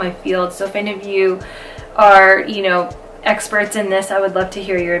that. That's not my field. So if any of you are, you know, experts in this, I would love to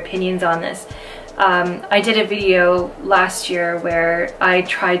hear your opinions on this. I did a video last year where I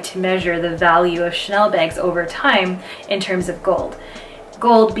tried to measure the value of Chanel bags over time in terms of gold.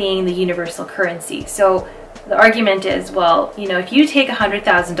 Gold being the universal currency. So the argument is, well, you know, if you take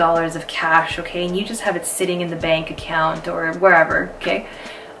 $100,000 of cash, okay, and you just have it sitting in the bank account or wherever, okay,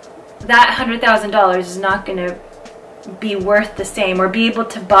 that $100,000 is not going to be worth the same or be able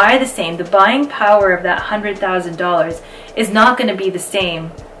to buy the same. The buying power of that $100,000 is not going to be the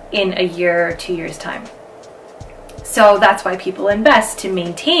same in a year or 2 years' time. So that's why people invest, to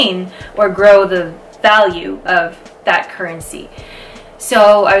maintain or grow the value of that currency.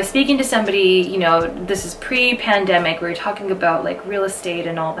 So I was speaking to somebody, you know, this is pre-pandemic, we were talking about like real estate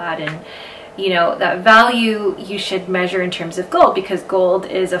and all that, and you know, that value you should measure in terms of gold, because gold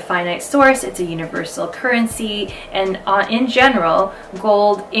is a finite source, it's a universal currency, and in general,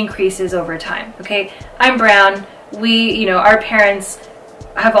 gold increases over time, okay? I'm brown, you know, our parents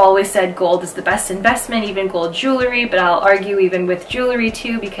have always said gold is the best investment, even gold jewelry, but I'll argue even with jewelry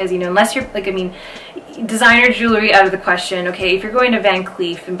too, because, you know, unless you're, like, I mean, designer jewelry out of the question, okay? If you're going to Van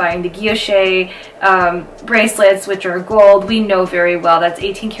Cleef and buying the guilloche bracelets, which are gold, we know very well that's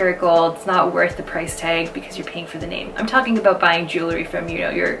 18 karat gold. It's not worth the price tag because you're paying for the name. I'm talking about buying jewelry from, you know,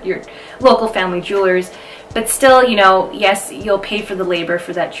 your local family jewelers, but still, you know, yes, you'll pay for the labor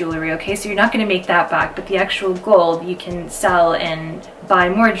for that jewelry, okay? So you're not going to make that back, but the actual gold you can sell and buy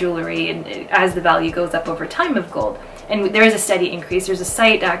more jewelry, and as the value goes up over time of gold. And there is a steady increase. There's a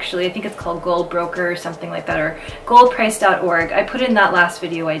site, actually, I think it's called Gold Broker or something like that, or goldprice.org. I put in that last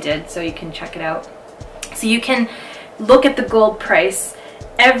video I did, so you can check it out. So you can look at the gold price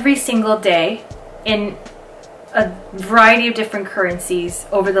every single day in a variety of different currencies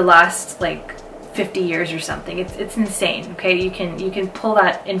over the last, like, 50 years or something. It's insane, okay? You can pull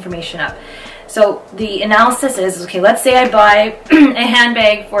that information up. So the analysis is, okay, let's say I buy a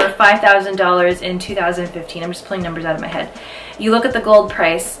handbag for $5,000 in 2015. I'm just pulling numbers out of my head. You look at the gold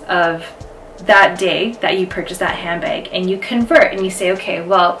price of that day that you purchased that handbag, and you convert and you say, okay,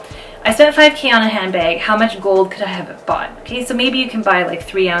 well, I spent $5K on a handbag. How much gold could I have bought? Okay, so maybe you can buy like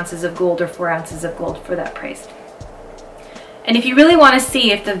 3 ounces of gold or 4 ounces of gold for that price. And if you really want to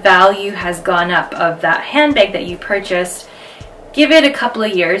see if the value has gone up of that handbag that you purchased, give it a couple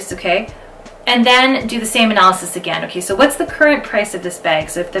of years, okay? And then do the same analysis again. Okay, so what's the current price of this bag?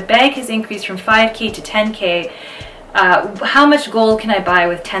 So if the bag has increased from 5K to 10K, how much gold can I buy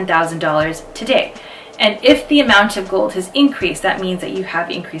with $10,000 today? And if the amount of gold has increased, that means that you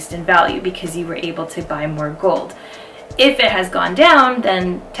have increased in value because you were able to buy more gold. If it has gone down,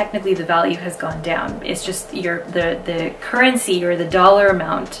 then technically the value has gone down. It's just the currency or the dollar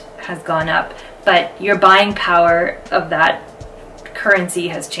amount has gone up, but your buying power of that currency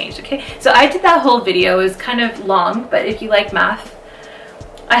has changed, okay? So I did that whole video. It was kind of long, but if you like math,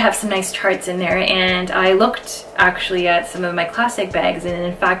 I have some nice charts in there, and I looked actually at some of my classic bags, and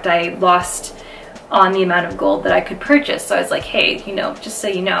in fact I lost on the amount of gold that I could purchase. So I was like, hey, you know, just so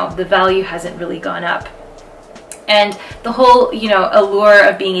you know, the value hasn't really gone up. And the whole, you know, allure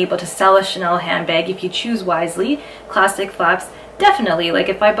of being able to sell a Chanel handbag, if you choose wisely, classic flaps, definitely. Like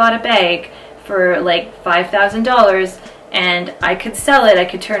if I bought a bag for like $5,000 and I could sell it, I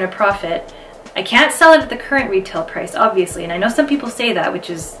could turn a profit. I can't sell it at the current retail price, obviously, and I know some people say that, which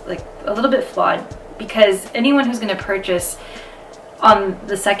is like a little bit flawed, because anyone who's going to purchase on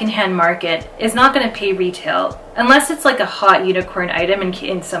the secondhand market is not going to pay retail unless it's like a hot unicorn item.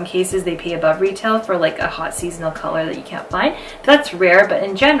 In some cases they pay above retail for like a hot seasonal color that you can't find. That's rare, but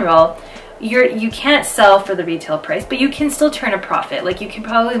in general you can't sell for the retail price, but you can still turn a profit. Like you can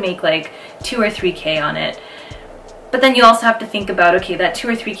probably make like 2 or 3K on it. But then you also have to think about, okay, that 2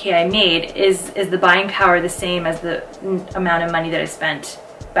 or 3K I made, is the buying power the same as the amount of money that I spent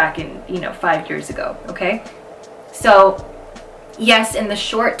back in, you know, 5 years ago, okay? So yes, in the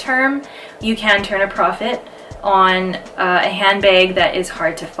short term, you can turn a profit on a handbag that is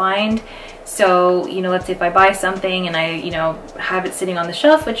hard to find. So, you know, let's say if I buy something and I, you know, have it sitting on the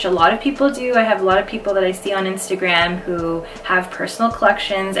shelf, which a lot of people do. I have a lot of people that I see on Instagram who have personal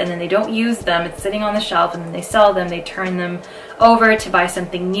collections and then they don't use them. It's sitting on the shelf and then they sell them. They turn them over to buy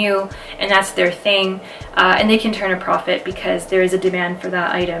something new, and that's their thing. And they can turn a profit because there is a demand for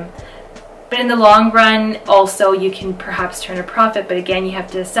that item. But in the long run, also, you can perhaps turn a profit. But again, you have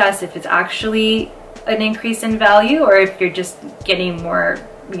to assess if it's actually an increase in value or if you're just getting more,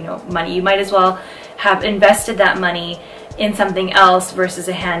 you know, money. You might as well have invested that money in something else versus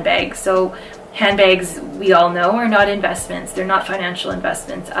a handbag. So handbags, we all know, are not investments. They're not financial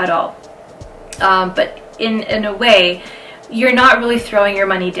investments at all. But in a way, you're not really throwing your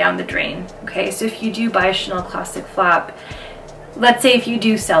money down the drain, okay? So if you do buy a Chanel Classic Flap, let's say if you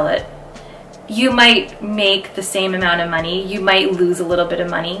do sell it, you might make the same amount of money. You might lose a little bit of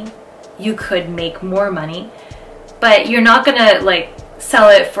money. You could make more money, but you're not gonna like sell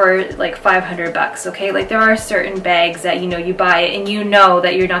it for like 500 bucks, okay? Like there are certain bags that, you know, you buy it and you know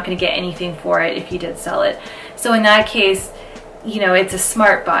that you're not gonna get anything for it if you did sell it. So in that case, you know, it's a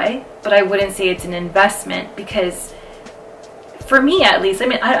smart buy, but I wouldn't say it's an investment, because for me at least, I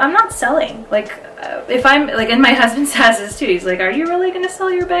mean, I'm not selling. Like if I'm like, and my husband says this too, he's like, are you really gonna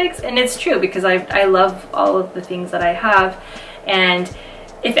sell your bags? And it's true, because I love all of the things that I have, and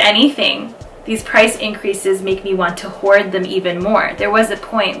if anything, these price increases make me want to hoard them even more. There was a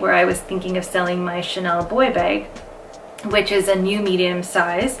point where I was thinking of selling my Chanel boy bag, which is a new medium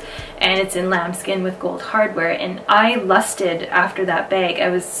size, and it's in lambskin with gold hardware, and I lusted after that bag. I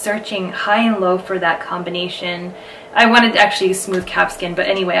was searching high and low for that combination. I wanted actually smooth calfskin, but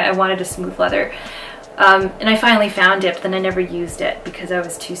anyway, I wanted a smooth leather. And I finally found it, but then I never used it because I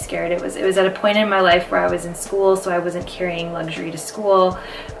was too scared. It was at a point in my life where I was in school, so I wasn't carrying luxury to school,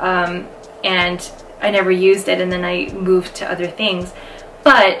 and I never used it, and then I moved to other things.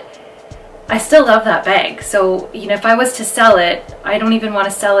 But I still love that bag. So, you know, if I was to sell it, I don't even want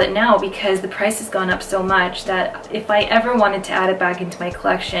to sell it now, because the price has gone up so much that if I ever wanted to add it back into my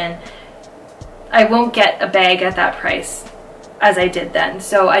collection, I won't get a bag at that price as I did then.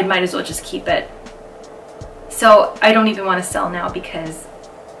 So I might as well just keep it. So I don't even want to sell now, because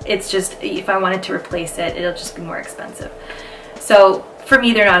it's just, if I wanted to replace it, it'll just be more expensive. So for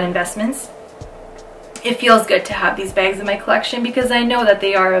me, they're not investments. It feels good to have these bags in my collection because I know that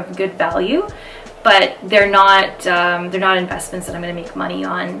they are of good value, but they're not investments that I'm going to make money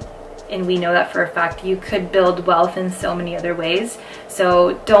on. And we know that for a fact. You could build wealth in so many other ways.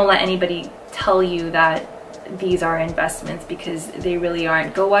 So don't let anybody tell you that these are investments, because they really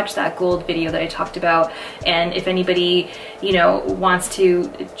aren't. Go watch that gold video that I talked about, and if anybody, you know, wants to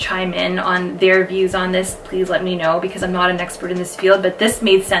chime in on their views on this, please let me know, because I'm not an expert in this field, but this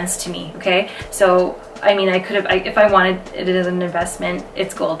made sense to me, okay? So I mean, I could have, if I wanted it as an investment,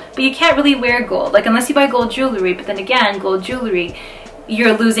 it's gold. But you can't really wear gold, like unless you buy gold jewelry. But then again, gold jewelry,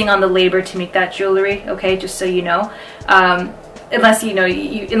 you're losing on the labor to make that jewelry, okay? Just so you know. Unless you know,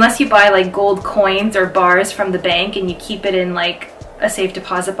 unless you buy like gold coins or bars from the bank and you keep it in like a safe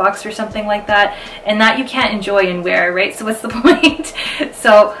deposit box or something like that, and that you can't enjoy and wear, right? So what's the point?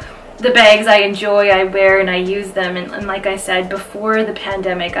 So the bags I enjoy, I wear, and I use them. And like I said, before the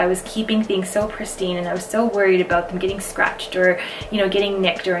pandemic, I was keeping things so pristine, and I was so worried about them getting scratched or, you know, getting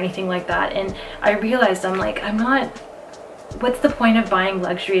nicked or anything like that. And I realized, I'm like, what's the point of buying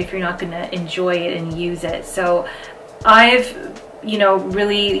luxury if you're not going to enjoy it and use it? So I've, you know,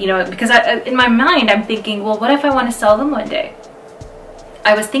 really, you know, because in my mind, I'm thinking, well, what if I want to sell them one day?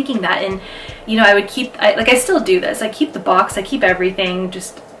 I was thinking that, and, you know, I would keep, like I still do this. I keep the box, I keep everything,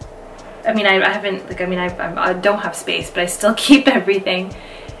 just, I mean, I haven't, like, I mean, I don't have space, but I still keep everything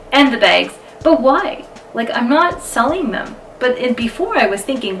and the bags. But why? Like, I'm not selling them. But before I was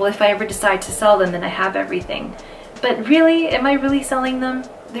thinking, well, if I ever decide to sell them, then I have everything. But really, am I really selling them?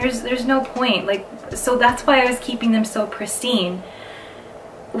 There's no point. Like, so that's why I was keeping them so pristine.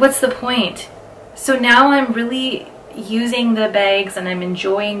 What's the point? So now I'm really using the bags and I'm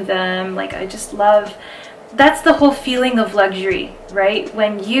enjoying them. Like, I just love, that's the whole feeling of luxury, right?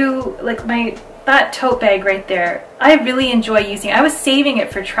 When you, like that tote bag right there, I really enjoy using it. I was saving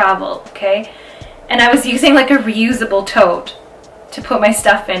it for travel, okay? And I was using like a reusable tote to put my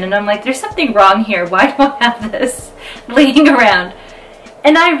stuff in, and I'm like, there's something wrong here. Why do I have this laying around?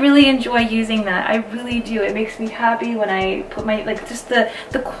 And I really enjoy using that. I really do. It makes me happy when I put my, like, just the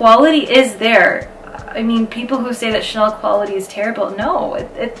quality is there. I mean, people who say that Chanel quality is terrible, no,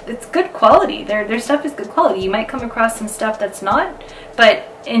 it's good quality. Their stuff is good quality. You might come across some stuff that's not, but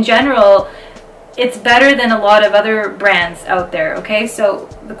in general, it's better than a lot of other brands out there, okay? So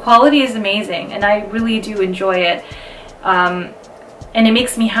the quality is amazing, and I really do enjoy it, and it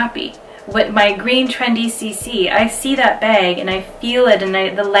makes me happy. With my green trendy CC, I see that bag and I feel it, and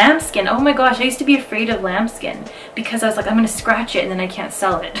the lambskin, oh my gosh, I used to be afraid of lambskin because I was like, I'm gonna scratch it and then I can't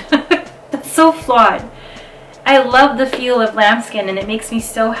sell it. That's so flawed. I love the feel of lambskin, and it makes me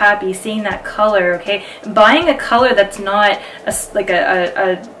so happy seeing that color, okay? Buying a color that's not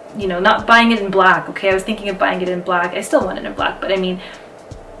you know, not buying it in black, okay? I was thinking of buying it in black. I still want it in black, but I mean,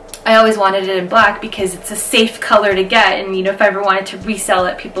 I always wanted it in black because it's a safe color to get, and you know, if I ever wanted to resell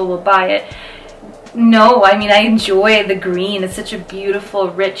it, people will buy it. No, I mean, I enjoy the green. It's such a beautiful,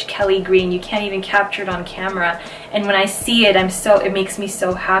 rich Kelly green. You can't even capture it on camera. And when I see it, it makes me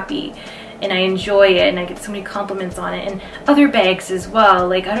so happy. And I enjoy it, and I get so many compliments on it. And other bags as well.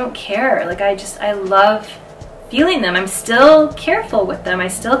 Like, I don't care. Like, I love feeling them. I'm still careful with them. I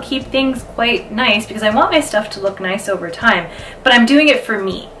still keep things quite nice because I want my stuff to look nice over time. But I'm doing it for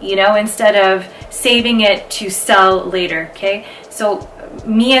me, you know, instead of saving it to sell later, okay? So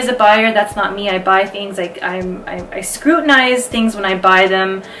me as a buyer, that's not me. I buy things. I scrutinize things when I buy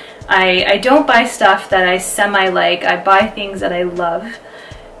them. I don't buy stuff that I semi-like. I buy things that I love.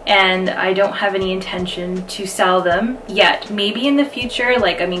 And I don't have any intention to sell them yet. Maybe in the future,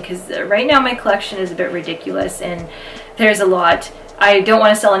 like, I mean, because right now my collection is a bit ridiculous and there's a lot. I don't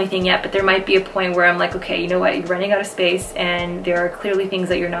want to sell anything yet, but there might be a point where I'm like, okay, you know what, you're running out of space and there are clearly things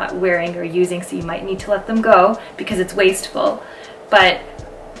that you're not wearing or using, so you might need to let them go because it's wasteful. But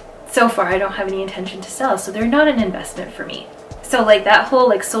so far I don't have any intention to sell, so they're not an investment for me. So like that whole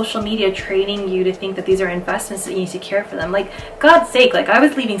like social media training you to think that these are investments that you need to care for them. Like, God's sake, like I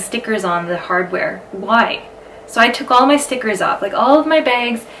was leaving stickers on the hardware. Why? So I took all my stickers off. Like all of my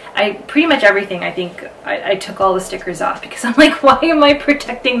bags, pretty much everything, I think I took all the stickers off because I'm like, why am I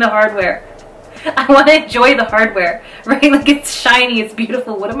protecting the hardware? I want to enjoy the hardware, right? Like it's shiny, it's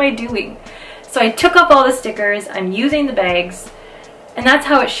beautiful. What am I doing? So I took off all the stickers. I'm using the bags, and that's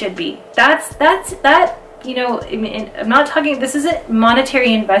how it should be. That. You know, I mean, I'm not talking, this isn't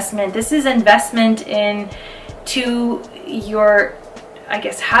monetary investment. This is investment into your, I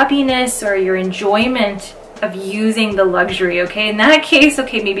guess, happiness or your enjoyment of using the luxury, okay? In that case,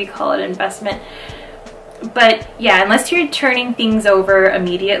 okay, maybe call it investment. But yeah, unless you're turning things over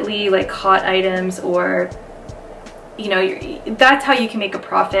immediately, like hot items, or, you know, that's how you can make a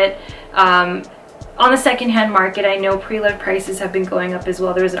profit. On the secondhand market, I know pre-loved prices have been going up as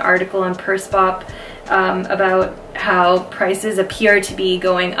well. There was an article on Purse-Bop about how prices appear to be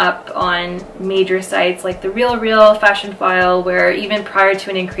going up on major sites like the Real Fashion File, where even prior to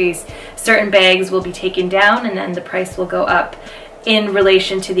an increase, certain bags will be taken down and then the price will go up in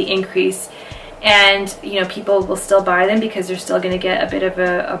relation to the increase. And you know, people will still buy them because they're still going to get a bit of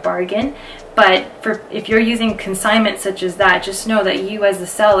a bargain. But if you're using consignment such as that, just know that you as the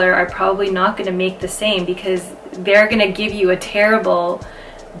seller are probably not going to make the same, because they're going to give you a terrible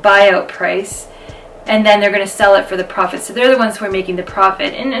buyout price and then they're going to sell it for the profit. So they're the ones who are making the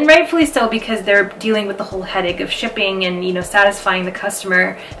profit, and rightfully so, because they're dealing with the whole headache of shipping and, you know, satisfying the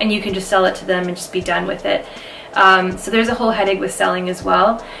customer, and you can just sell it to them and just be done with it. So there's a whole headache with selling as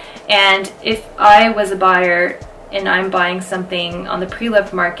well. And if I was a buyer and I'm buying something on the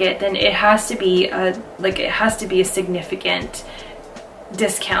pre-loved market, then it has to be a significant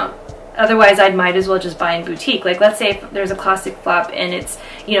discount. Otherwise, I might as well just buy in boutique. Like, let's say if there's a classic flap and it's,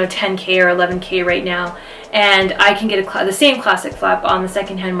 you know, 10K or 11K right now, and I can get the same classic flap on the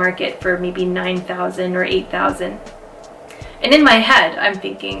secondhand market for maybe 9,000 or 8,000. And in my head, I'm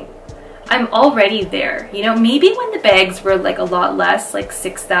thinking, I'm already there. You know, maybe when the bags were like a lot less, like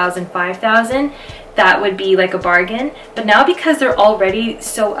 6,000, 5,000, that would be like a bargain. But now, because they're already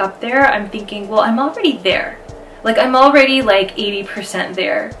so up there, I'm thinking, well, I'm already there. Like, I'm already like 80%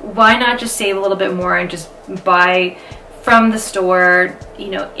 there. Why not just save a little bit more and just buy from the store, you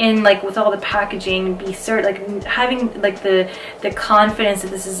know, in like with all the packaging, be certain, like having like the confidence that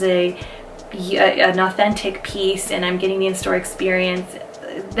this is an authentic piece and I'm getting the in-store experience.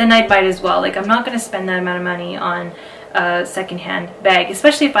 Then I might as well. Like, I'm not going to spend that amount of money on a secondhand bag,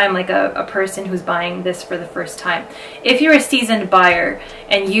 especially if I'm like a person who's buying this for the first time. If you're a seasoned buyer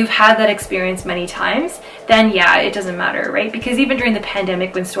and you've had that experience many times, then yeah, it doesn't matter, right? Because even during the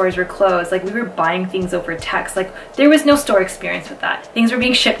pandemic, when stores were closed, like, we were buying things over text. Like, there was no store experience with that. Things were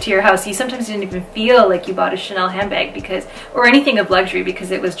being shipped to your house. You sometimes didn't even feel like you bought a Chanel handbag or anything of luxury,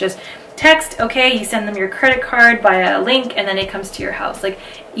 because it was just text, okay, you send them your credit card via a link and then it comes to your house. Like,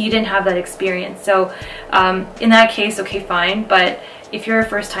 you didn't have that experience. So in that case, okay, fine. But if you're a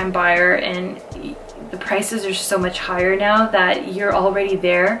first-time buyer and the prices are so much higher now that you're already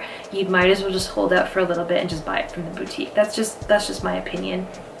there, you might as well just hold out for a little bit and just buy it from the boutique. That's just my opinion.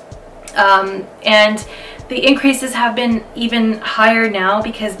 And the increases have been even higher now,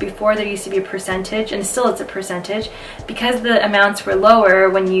 because before there used to be a percentage, and still it's a percentage, because the amounts were lower.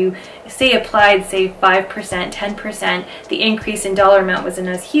 When you say applied, say 5%, 10%, the increase in dollar amount wasn't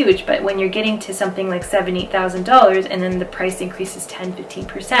as huge. But when you're getting to something like $7,000, $8,000 and then the price increases 10,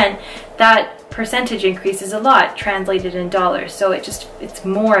 15%, that percentage increases a lot translated in dollars. So it's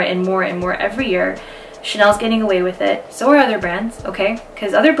more and more and more every year. Chanel's getting away with it. So are other brands, okay?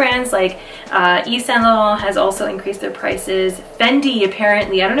 Because other brands like Yves Saint Laurent has also increased their prices. Fendi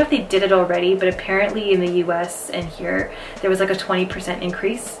apparently, I don't know if they did it already, but apparently in the US and here, there was like a 20%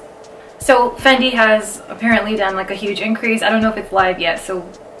 increase. So Fendi has apparently done like a huge increase. I don't know if it's live yet, so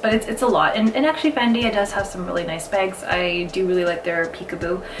but it's a lot. And actually Fendi, it does have some really nice bags. I do really like their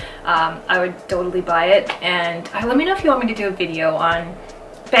Peekaboo. I would totally buy it. And let me know if you want me to do a video on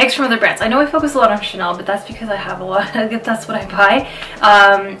bags from other brands. I know I focus a lot on Chanel, but that's because I have a lot, that's what I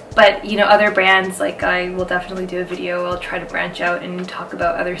buy. But you know, other brands, like I will definitely do a video. I'll try to branch out and talk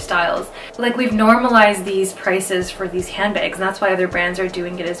about other styles. Like we've normalized these prices for these handbags, and that's why other brands are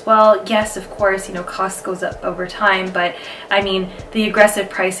doing it as well. Yes, of course, you know, cost goes up over time, but I mean, the aggressive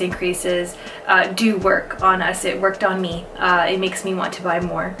price increases do work on us. It worked on me. It makes me want to buy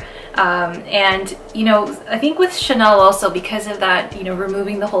more. And you know, I think with Chanel also, because of that, you know,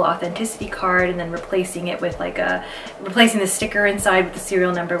 removing the whole authenticity card and then replacing it with like replacing the sticker inside with the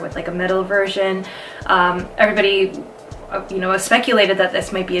serial number with like a metal version, everybody you know speculated that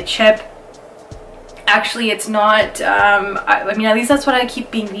this might be a chip. Actually, it's not. I mean, at least that's what I keep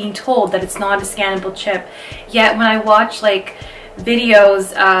being told, that it's not a scannable chip. Yet when I watch like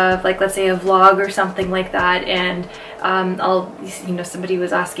videos of like, let's say a vlog or something like that, and you know, somebody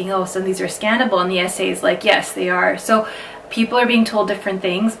was asking, oh, so these are scannable, and the essay is like, yes, they are. So people are being told different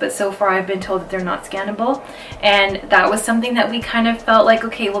things, but so far I've been told that they're not scannable. And that was something that we kind of felt like,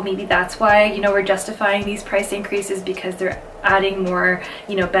 okay, well, maybe that's why, you know, we're justifying these price increases, because they're adding more,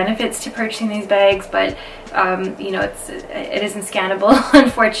 you know, benefits to purchasing these bags. But you know, it isn't scannable,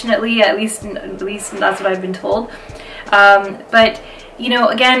 unfortunately. At least that's what I've been told. But you know,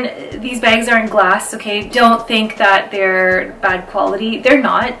 again, these bags aren't glass, okay? Don't think that they're bad quality. They're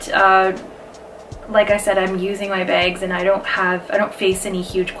not. Like I said, I'm using my bags and I don't face any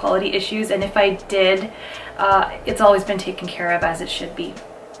huge quality issues. And if I did, it's always been taken care of as it should be.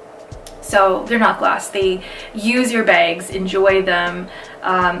 So they're not glass. They use your bags, enjoy them.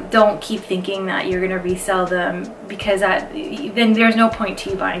 Don't keep thinking that you're gonna resell them, because then there's no point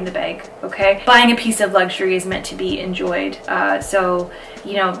to you buying the bag, okay? Buying a piece of luxury is meant to be enjoyed. So,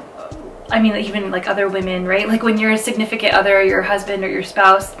 you know, I mean, even like other women, right? Like when your significant other, your husband or your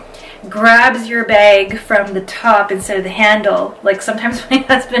spouse grabs your bag from the top instead of the handle. Like sometimes my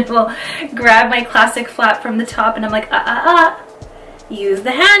husband will grab my classic flap from the top and I'm like, use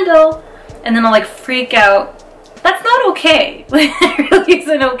the handle. And then I'll like freak out. That's not okay. It really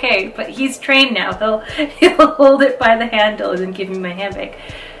isn't okay. But he's trained now. He'll hold it by the handle and then give me my handbag.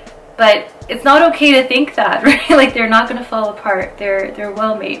 But it's not okay to think that, right? Like they're not going to fall apart. They're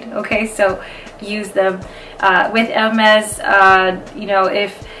well made. Okay, so use them. With Hermes, you know,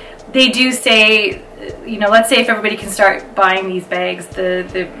 if they do say, you know, let's say if everybody can start buying these bags,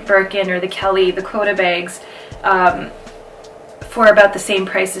 the Birkin or the Kelly, the Coda bags, for about the same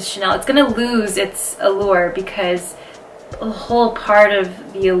price as Chanel, it's going to lose its allure, because a whole part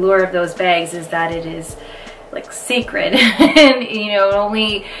of the allure of those bags is that it is like sacred. And you know,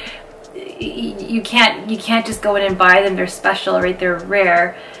 only you can't just go in and buy them. They're special, right? They're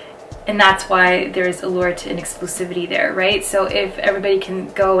rare. And that's why there's allure to an exclusivity there, right? So if everybody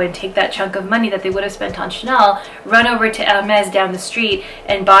can go and take that chunk of money that they would have spent on Chanel, run over to Hermes down the street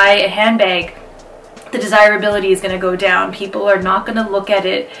and buy a handbag, the desirability is going to go down. People are not going to look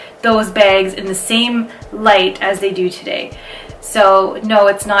at those bags in the same light as they do today. So no,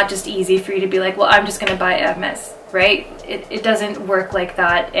 it's not just easy for you to be like, well, I'm just going to buy Hermes, right? It doesn't work like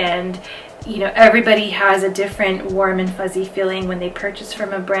that. And you know, everybody has a different warm and fuzzy feeling when they purchase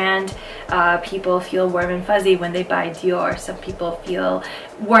from a brand. People feel warm and fuzzy when they buy Dior. Some people feel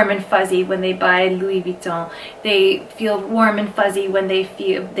warm and fuzzy when they buy Louis Vuitton. They feel warm and fuzzy when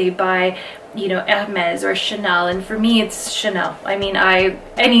they buy, you know, Hermes or Chanel. And for me, it's Chanel. I mean,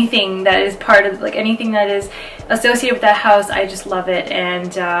 anything that is part of, like anything that is associated with that house, I just love it.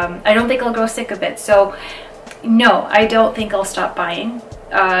 And I don't think I'll grow sick of it. So no, I don't think I'll stop buying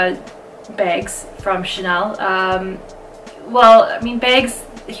bags from Chanel. Well, I mean, bags,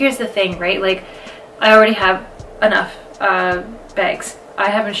 here's the thing, right? Like, I already have enough bags. I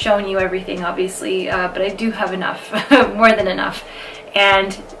haven't shown you everything, obviously, but I do have enough, more than enough.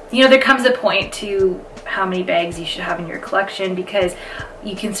 And, you know, there comes a point to how many bags you should have in your collection, because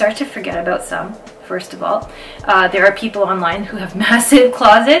you can start to forget about some, first of all. There are people online who have massive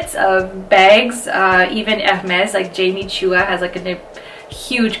closets of bags, even Hermes, like Jamie Chua has like a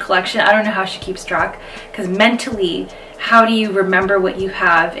huge collection. I don't know how she keeps track, because mentally, how do you remember what you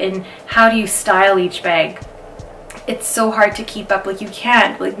have and how do you style each bag? it's so hard to keep up. Like you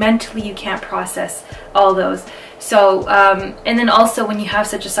can't, like mentally you can't process all those. So and then also when you have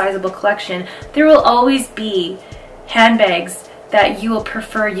such a sizable collection, there will always be handbags that you will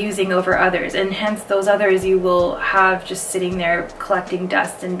prefer using over others, and hence those others you will have just sitting there collecting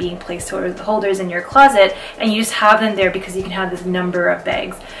dust and being placeholders in your closet, and you just have them there because you can have this number of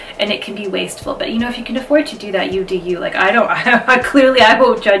bags, and it can be wasteful. But you know, if you can afford to do that, you do you. Like clearly I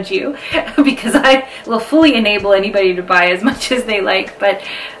won't judge you because I will fully enable anybody to buy as much as they like, but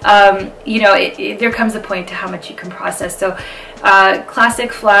you know, there comes a point to how much you can process. So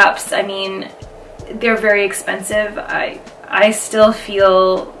classic flaps, I mean, they're very expensive. I still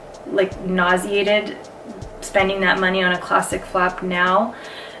feel like nauseated spending that money on a classic flap now,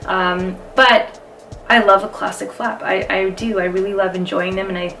 but I love a classic flap. I do. I really love enjoying them,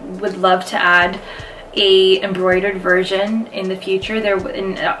 and I would love to add a embroidered version in the future.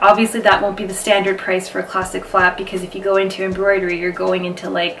 And obviously that won't be the standard price for a classic flap, because if you go into embroidery, you're going into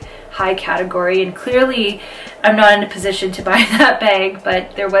like high category, and clearly I'm not in a position to buy that bag.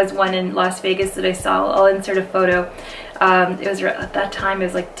 But there was one in Las Vegas that I saw. I'll insert a photo. It was at that time, it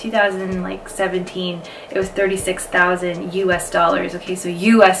was like 2017. It was 36,000 US dollars. Okay, so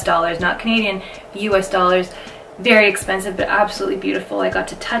US dollars, not Canadian, US dollars. Very expensive, but absolutely beautiful. I got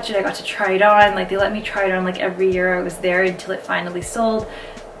to touch it, I got to try it on. Like they let me try it on like every year I was there until it finally sold,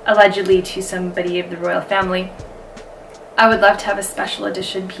 allegedly to somebody of the royal family. I would love to have a special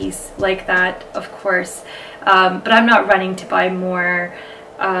edition piece like that, of course, but I'm not running to buy more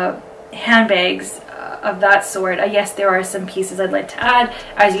handbags of that sort. Yes, there are some pieces I'd like to add.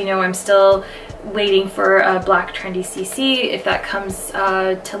 As you know, I'm still waiting for a black trendy CC. If that comes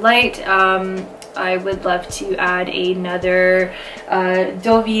to light, I would love to add another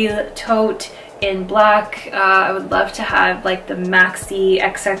Deauville tote in black. I would love to have like the maxi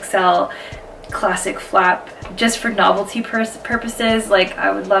XXL classic flap just for novelty purposes. Like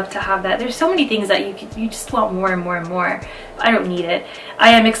I would love to have that. There's so many things that you just want more and more and more. I don't need it. I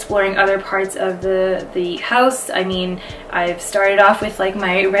am exploring other parts of the house. I mean, I've started off with like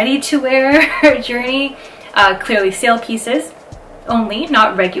my ready to wear journey. Clearly sale pieces only,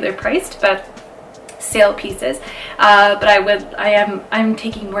 not regular priced, but sale pieces. But I'm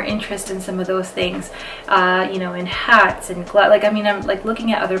taking more interest in some of those things, you know, in hats and like, I mean, I'm like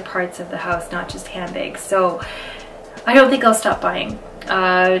looking at other parts of the house, not just handbags. So I don't think I'll stop buying.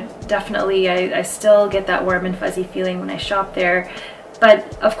 Definitely, I still get that warm and fuzzy feeling when I shop there,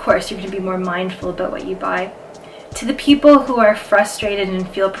 but of course you're going to be more mindful about what you buy. To the people who are frustrated and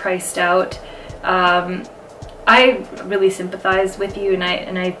feel priced out, I really sympathize with you,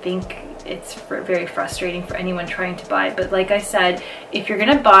 and I think it's very frustrating for anyone trying to buy. But like I said, if you're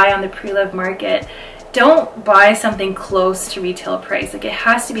gonna buy on the pre-loved market, don't buy something close to retail price. Like it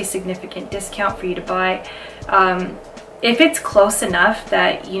has to be a significant discount for you to buy. If it's close enough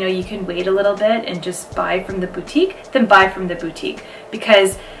that you know you can wait a little bit and just buy from the boutique, then buy from the boutique,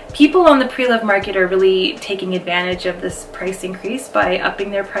 because people on the pre-loved market are really taking advantage of this price increase by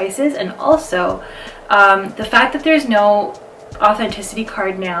upping their prices. And also the fact that there's no authenticity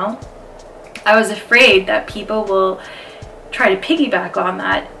card now, I was afraid that people will try to piggyback on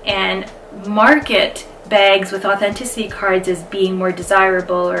that and market bags with authenticity cards as being more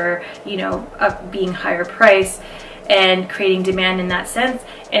desirable, or you know, being higher price, and creating demand in that sense.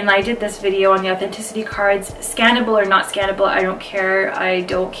 And I did this video on the authenticity cards, scannable or not scannable, I don't care. I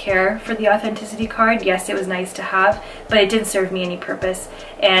don't care for the authenticity card. Yes, it was nice to have, but it didn't serve me any purpose,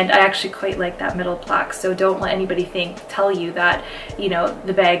 and I actually quite like that middle plaque. So don't let anybody tell you that, you know,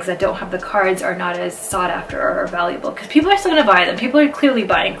 the bags that don't have the cards are not as sought after or valuable, because people are still going to buy them. People are clearly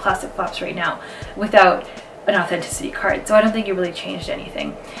buying classic flaps right now without an authenticity card, so I don't think it really changed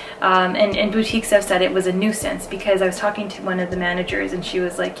anything. And boutiques have said it was a nuisance, because I was talking to one of the managers and she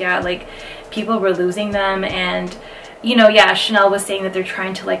was like, yeah, like people were losing them, and you know, yeah, Chanel was saying that they're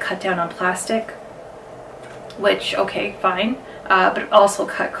trying to like cut down on plastic, which okay, fine, but also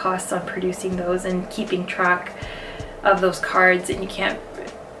cut costs on producing those and keeping track of those cards. And you can't,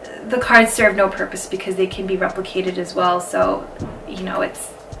 the cards serve no purpose because they can be replicated as well, so you know,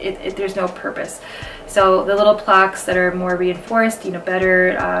 there's no purpose. So the little plaques that are more reinforced, you know,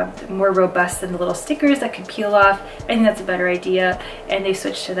 better, more robust than the little stickers that could peel off, I think that's a better idea, and they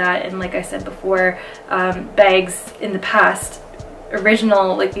switched to that. And like I said before, bags in the past,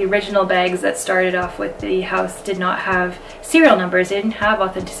 like the original bags that started off with the house did not have serial numbers, they didn't have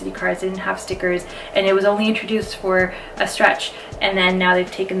authenticity cards, they didn't have stickers, and it was only introduced for a stretch, and then now they've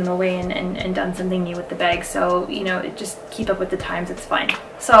taken them away and done something new with the bag. So you know, just keep up with the times, it's fine.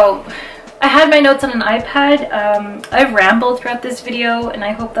 So I had my notes on an iPad. I've rambled throughout this video, and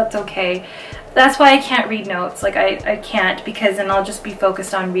I hope that's okay. that's why I can't read notes. Like I can't, because then I'll just be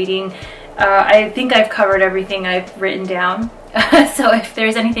focused on reading. I think I've covered everything I've written down. So if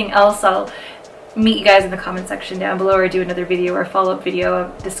there's anything else, I'll meet you guys in the comment section down below, or do another video or follow-up video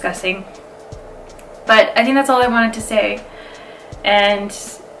of discussing. But I think that's all I wanted to say. And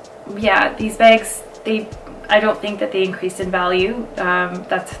yeah, these bags, I don't think that they increase in value.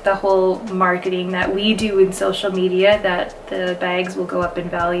 That's the whole marketing that we do in social media, that the bags will go up in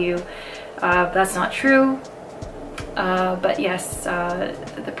value. That's not true. But yes,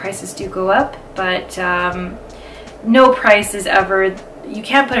 the prices do go up, but no price is ever, you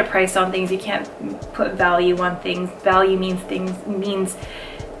can't put a price on things, you can't put value on things. Value means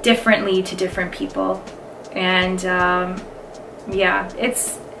differently to different people. And yeah,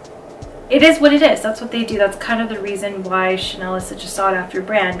 it is what it is. That's what they do. That's kind of the reason why Chanel is such a sought after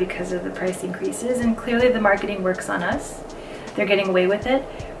brand, because of the price increases, and clearly the marketing works on us. They're getting away with it.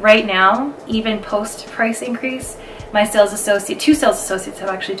 Right now, even post price increase, my sales associate, 2 sales associates have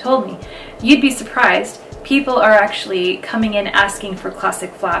actually told me, you'd be surprised, people are actually coming in asking for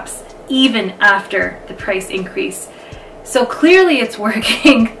classic flaps even after the price increase. So clearly it's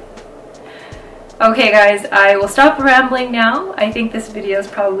working. Okay guys, I will stop rambling now. I think this video is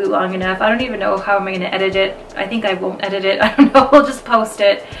probably long enough. I don't even know how I'm going to edit it. I think I won't edit it. I don't know. We'll just post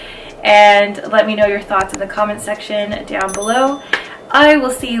it. And let me know your thoughts in the comment section down below. I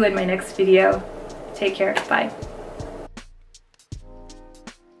will see you in my next video. Take care. Bye.